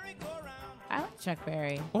Berry. I like Chuck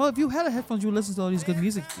Berry. Well, if you had a headphones, you would listen to all these good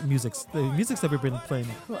musics. The musics that we've been playing.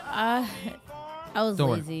 Well, I was Don't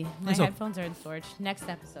worry. lazy. My It's okay. headphones are in storage. Next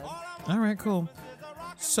episode. All right, cool.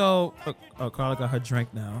 So, Carla got her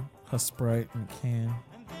drink now. Her Sprite and can.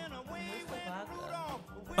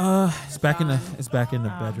 It's back in the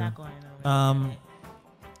I'm bedroom. not going nowhere.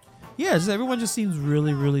 Yeah, just everyone just seems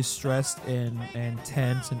really, really stressed and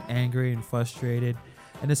tense and angry and frustrated,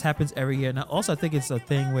 and this happens every year. And also, I think it's a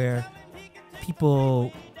thing where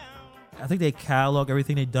people, I think they catalog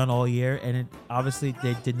everything they've done all year, and obviously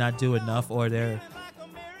they did not do enough, or they're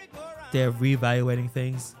reevaluating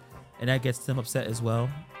things, and that gets them upset as well.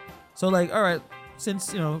 So, like, all right,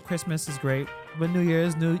 since Christmas is great, but New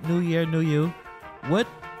Year's, new year, new you. What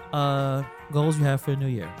goals you have for the new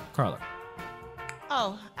year, Carla?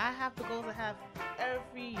 Oh, I have the goals I have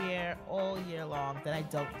every year, all year long, that I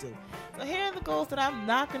don't do. So here are the goals that I'm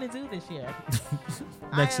not going to do this year.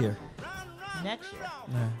 Next year. Next year.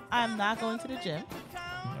 Yeah. I'm not going to the gym.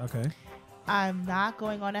 Okay. I'm not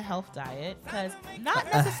going on a health diet because not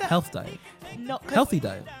A necessarily. health diet. No, 'cause Healthy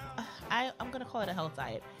diet. I'm going to call it a health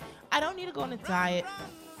diet. I don't need to go on a diet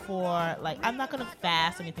for, like, I'm not going to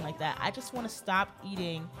fast or anything like that. I just want to stop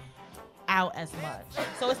eating out as much.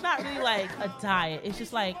 So it's not really like a diet. It's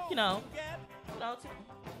just like,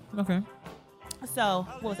 Okay. So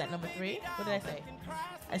what was that, number 3? What did I say?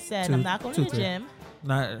 I said Two- I'm not going to the 3. gym,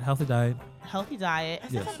 Not a healthy diet. healthy diet. I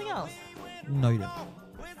said Yes. something else. No, you didn't.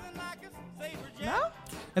 No?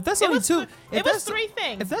 If that's It only was, two, it was 3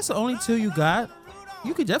 things. If that's the only 2 you got,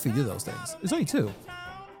 you could definitely do those things. It's only 2.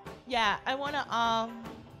 Yeah, I want to,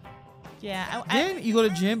 yeah. Then you go to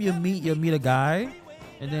the gym, you meet a guy,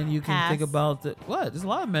 and then you can Pass. think about what. There's a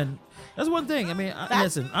lot of men. That's one thing. I mean, That's-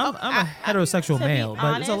 listen, I'm I- a heterosexual to be male,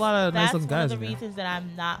 but there's a lot of nice looking guys That's in one of the there. reasons that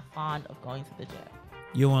I'm not fond of going to the gym.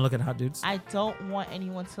 You want to look at hot dudes? I don't want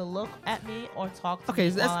anyone to look at me or talk to Okay,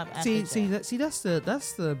 me while I'm that's at see the gym.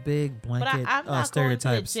 that's the big But blanket I'm not stereotypes.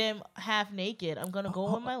 going to the gym half naked. I'm going to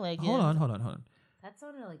go with my leggings. Hold on. That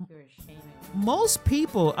sounded like you were shaming. Most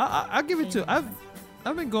people, I give it to.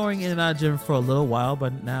 I've been going in and out of gym for a little while,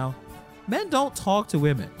 but now men don't talk to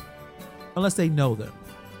women unless they know them.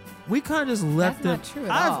 We kind of just left That's them. not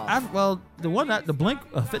true at all. Well, the Blink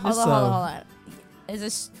Fitness Hold on.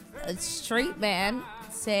 Is a straight man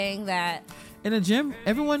saying that? in the gym,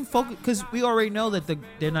 everyone focus because we already know that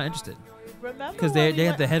they're not interested Remember because when they we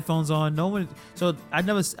have the went- headphones on. No one. So all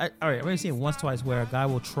right, I've only seen it once, twice where a guy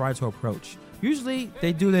will try to approach. Usually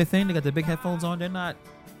they do their thing. They got the big headphones on. They're not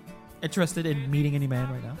interested in meeting any man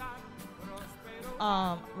right now.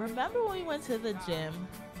 Remember when we went to the gym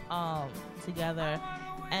together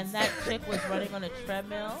and that chick was running on a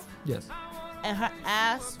treadmill Yes, and her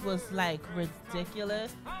ass was like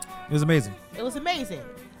ridiculous? it was amazing. It was amazing.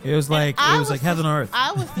 It was like And I it was like heaven on earth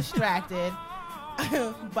I was distracted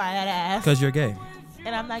by that ass. because you're gay.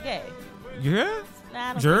 And I'm not gay. Yeah. Nah,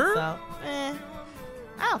 I don't Sure? think so.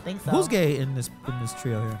 I don't think so. Who's gay in this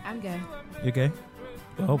trio here? I'm gay. You're gay?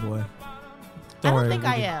 Oh boy. I don't worry, think we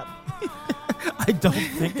I can- am. I don't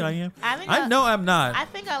think I am. I know I'm not. I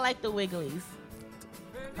think I like the wigglies.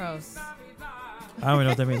 Gross. I don't even know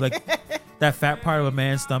what that means. Like that fat part of a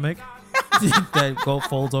man's stomach that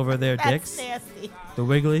folds over their That's dicks. nasty. The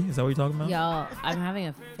wiggly. Is that what you're talking about? Y'all, I'm having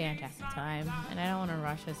a fantastic time, and I don't want to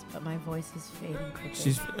rush us, but my voice is fading quickly.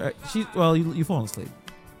 She's well. You falling asleep.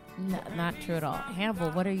 Not true at all.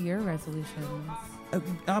 Hannibal, what are your resolutions?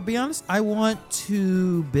 I'll be honest. I want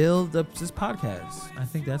to build up this podcast. I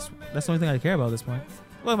think that's the only thing I care about at this point.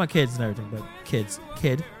 Well, my kids and everything, but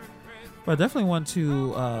kid. But I definitely want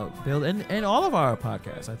to build and all of our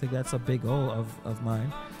podcasts. I think that's a big goal of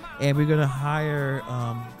mine. And we're gonna hire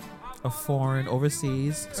a foreign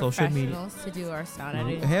overseas social media Professionals to do our sound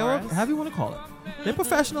editing however for us. however you want to call it. They're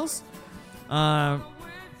professionals.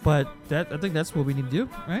 But I think that's what we need to do,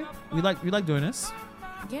 right? We like doing this.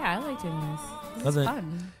 Yeah, I like doing this. This is Other-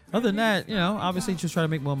 fun. Other than that, obviously just try to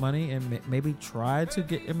make more money and maybe try to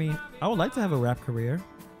get. I would like to have a rap career.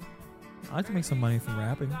 I like to make some money from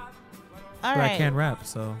rapping, All but right. I can't rap.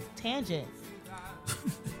 So Tangent.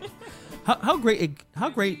 how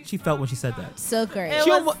great she felt when she said that. So great. It She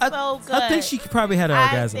was almo- so good. I think she probably had an I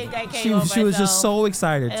orgasm. think I came She over was just myself. so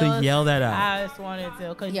excited It to was- yell that out. I just wanted to,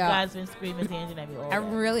 because you Yeah. guys been screaming tangent at me all I'm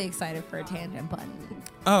day. really excited for a tangent button.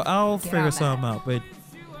 I'll Get figure on something out. But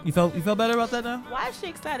you felt better about that now? Why is she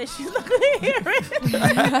excited? She's not gonna hear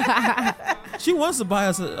it. She wants to buy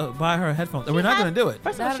her headphones, and we're not going to do it.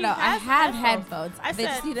 First of I all, don't she know. I has had headphones. I They said,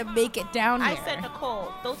 just need to make it down I here. said,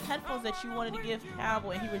 Nicole, those headphones that you wanted to give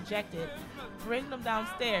Hannibal and he rejected, bring them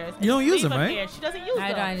downstairs. and You don't just use leave them, right? Here. She doesn't use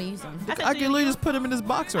I them. don't use them. I said, I "Do can you literally use-" just put them in this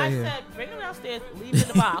box right I here. said, bring them downstairs, leave it in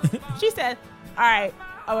the box. She said, all right,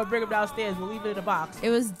 I'm gonna bring them downstairs, we'll leave it in the box. It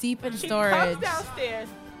was deep in She storage. comes downstairs,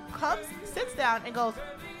 sits down, and goes,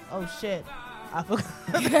 oh shit, I forgot.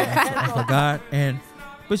 I forgot,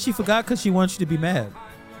 but she forgot because she wants you to be mad,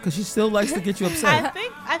 because she still likes to get you upset.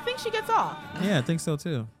 I think she gets off. Yeah, I think so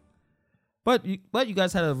too. But you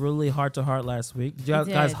guys had a really heart to heart last week. Did you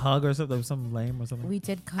We guys did. hug or something? Something lame or something? We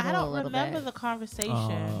did cuddle I a don't little remember bit. the conversation.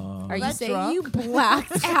 Are you that saying drunk? you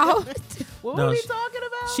blacked out? What No, were we she- talking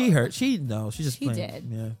about? She hurt. She just She playing. did.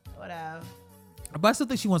 Yeah. Whatever. But I still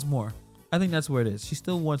think she wants more. I think that's where it is. She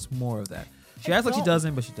still wants more of that. She I acts like she don't-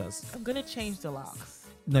 doesn't, but she does. I'm gonna change the locks.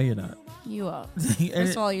 No, you're not. You won't. And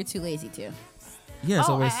First of all, you're too lazy to. yeah,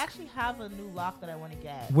 so I actually have a new lock that I want to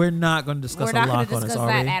get. we're not going to discuss We're not a going lock to on this, discuss are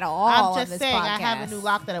that we? at all I'm on just this saying, I podcast. have a new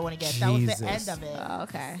lock that I want to get. That was the Jesus. end of it. Oh,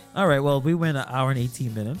 okay. All right, well, we went an hour and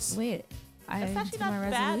 18 minutes. Wait. I That's didn't actually do my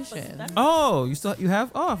not bad. resolution. But Oh, you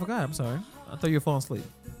have? Oh, I forgot. I'm sorry. I thought you were falling asleep.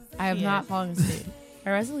 I have She not is. fallen asleep.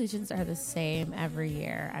 My resolutions are the same every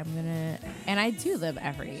year. And I do them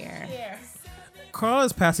every year. Here. Carla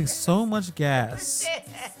is passing so much gas.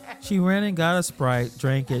 She ran and got a Sprite,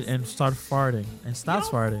 drank it, and started farting, and stops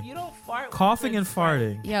farting. You don't fart. with Coughing good and Sprite.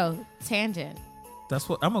 farting. Yo, tangent. That's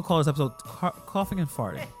what I'm gonna call this episode. Coughing and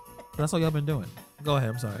farting. That's all y'all been doing. Go ahead.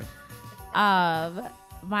 I'm sorry.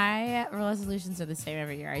 My resolutions are the same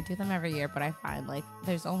every year. I do them every year, but I find like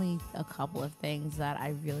there's only a couple of things that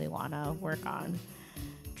I really want to work on.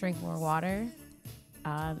 Drink more water,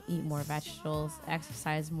 eat more vegetables,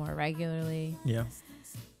 exercise more regularly, Yeah.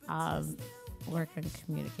 work on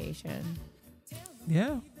communication.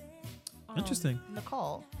 Yeah. Interesting.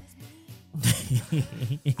 Nicole.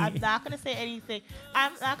 I'm not gonna say anything.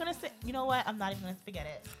 I'm not gonna say. You know what? I'm not even gonna forget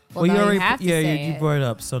it. Well, you now already. you have to yeah, say you it. brought it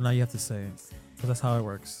up, so now you have to say it, because that's how it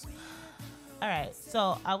works. All right.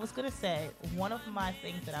 So I was gonna say one of my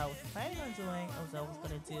things that I was planning on doing was I was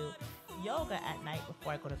gonna do yoga at night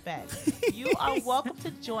before I go to bed. You are welcome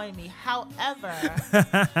to join me. However,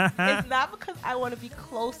 it's not because I want to be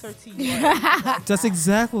closer to you. That's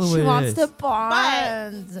exactly what She it wants is. to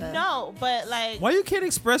bond. No, but like. Why you can't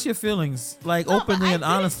express your feelings like No, but openly I and did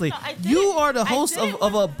it- honestly? no, I did You it- are the I host did it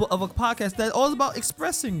of a podcast that's all about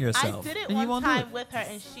expressing I yourself. did it and you one won't do time it. with her,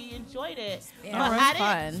 and she enjoyed it. Yeah, but it was I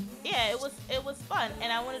didn't. fun. Yeah, it was fun,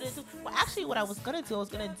 and I wanted to do. Well, actually, what I was gonna do, I was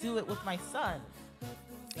gonna do it with my son.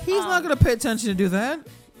 He's not gonna pay attention to do that.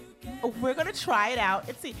 We're gonna try it out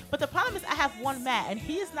and see. But the problem is, I have one mat, and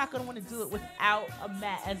he is not gonna want to do it without a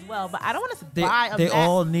mat as well. But I don't want to buy a They mat.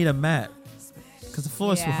 all need a mat because the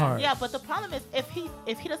floor is too Yeah. hard. Yeah, but the problem is, if he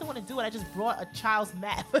doesn't want to do it, I just brought a child's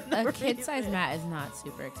mat. for no A kid size reason. mat is not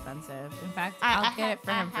super expensive. In fact, I I'll get have- it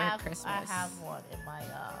for I him have- for Christmas. I have one in my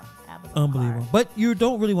Amazon Unbelievable. cart. But you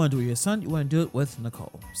don't really want to do it with your son. You want to do it with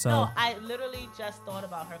Nicole. So No, I literally just thought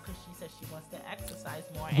about her because she said she wants to exercise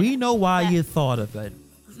more. and we know why that- you thought of it.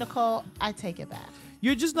 Nicole, I take it back.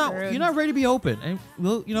 You're just not. Rude. You're not ready to be open. And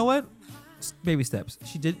well, you know what? Baby steps.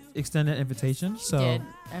 She did extend that invitation. So Did.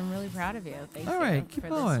 I'm really proud of you. Thank All you right, keep for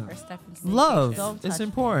going. this first step in love. communication. Don't It's touch me.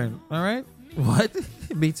 important. All right. What?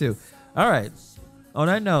 Me too. All right. On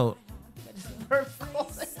that note,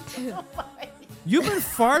 you've been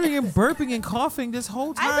farting and burping and coughing this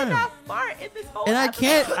whole I did time. not fart in this whole And I episode.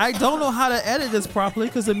 can't. I don't know how to edit this properly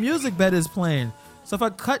because the music bed is playing. So if I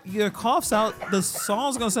cut your coughs out, the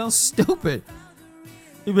song's gonna sound stupid.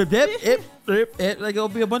 Like it'll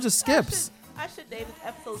be a bunch of skips. I should name this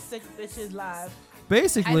episode 6 Bitches Live. I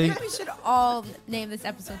Basically, think we should all name this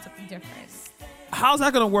episode something different. how's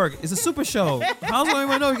that gonna work? It's a super show. How's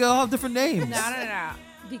anyone know? We all have different names. No.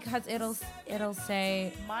 Because it'll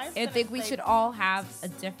say. Mine's I gonna think we say- should all have a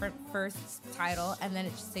different first title, and then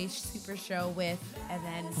it should say Super Show with, and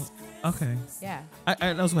then Okay. yeah.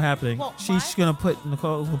 I know what's happening. Well, She's gonna put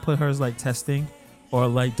Nicole's gonna put hers like testing, or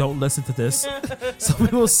like don't listen to this. So we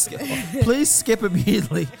will skip. Please skip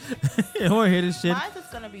immediately. You don't want to hear this shit. Mine's is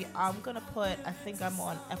gonna be. I'm gonna put. I think I'm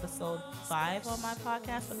on episode 5 on my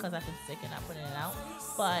podcast because I've been sick and not putting it out.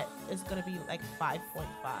 But it's gonna be like 5.5.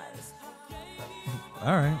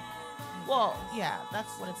 All right. Well, yeah, that's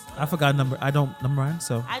what it's. I forgot number. I don't number mine.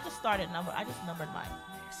 So I just started number. I just numbered mine.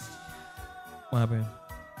 what happened?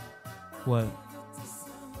 What?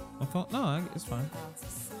 My phone? No, it's fine.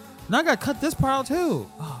 Now I gotta cut this part out too.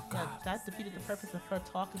 Oh Yeah, god. that defeated the purpose of her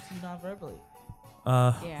talking to you non-verbally.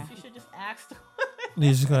 Yeah. She should just ask. You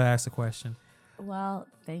just gotta ask the question. Well,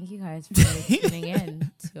 thank you guys for tuning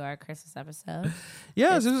in to our Christmas episode.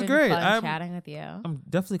 Yes, It's it was been great. Fun chatting with you. I'm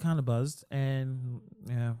definitely kind of buzzed, and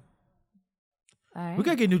yeah, All right. we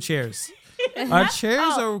gotta get new chairs. Our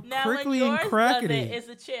chairs are now crinkly when and yours crackety. Does it, it's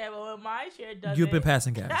a chair, but when my chair does You've it, been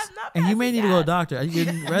passing gas, I'm not and you may passing need to go to a gas.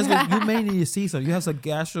 doctor. You may need to see something. You have some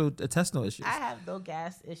gastrointestinal issues. I have no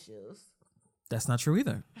gas issues. That's not true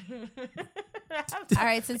either. All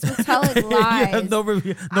right, since we're telling You lies, have no retort.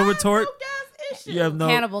 I have no gas issues. You have no.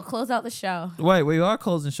 Hannibal, close out the show. Wait, we are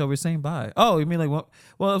closing the show. We're saying bye. Oh, you mean like what?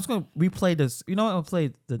 Well, I was gonna replay this. You know what? I'll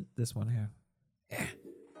play this one here.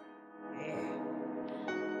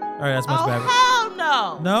 All right, that's much Oh better. hell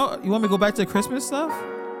no! No, you want me to go back to the Christmas stuff?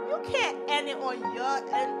 You can't end it on your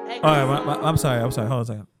end. All right, I'm sorry. Hold on a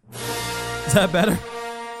second. Is that better?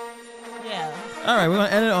 Yeah. All right, we're gonna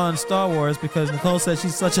end it on Star Wars because Nicole said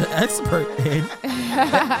she's such an expert in,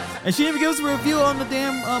 and she didn't even give us a review on the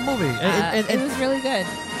damn movie. It was really good.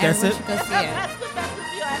 That's Everyone it? should go see it. That's the best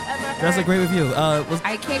review I've ever heard. That's a great review. Was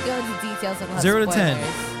I can't go into details. Of 0 to 10.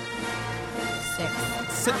 6.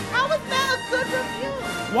 How is that a good review?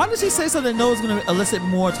 why did she say something that no one's gonna elicit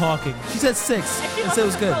more talking? She said 6 And she and said it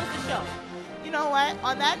was good. close the show. You know what?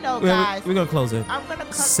 On that note, We're guys, gonna close it. I'm gonna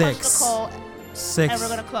cut 6. Nicole, 6. and we're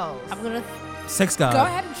gonna close. I'm gonna 6 guys. go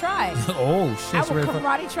ahead and try. Oh shit! I she will ready for-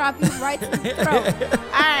 karate chop you right to the throat.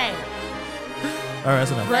 All right. All right,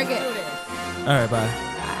 that's enough. Bring Let's it. do this. All right, bye.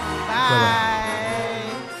 Bye.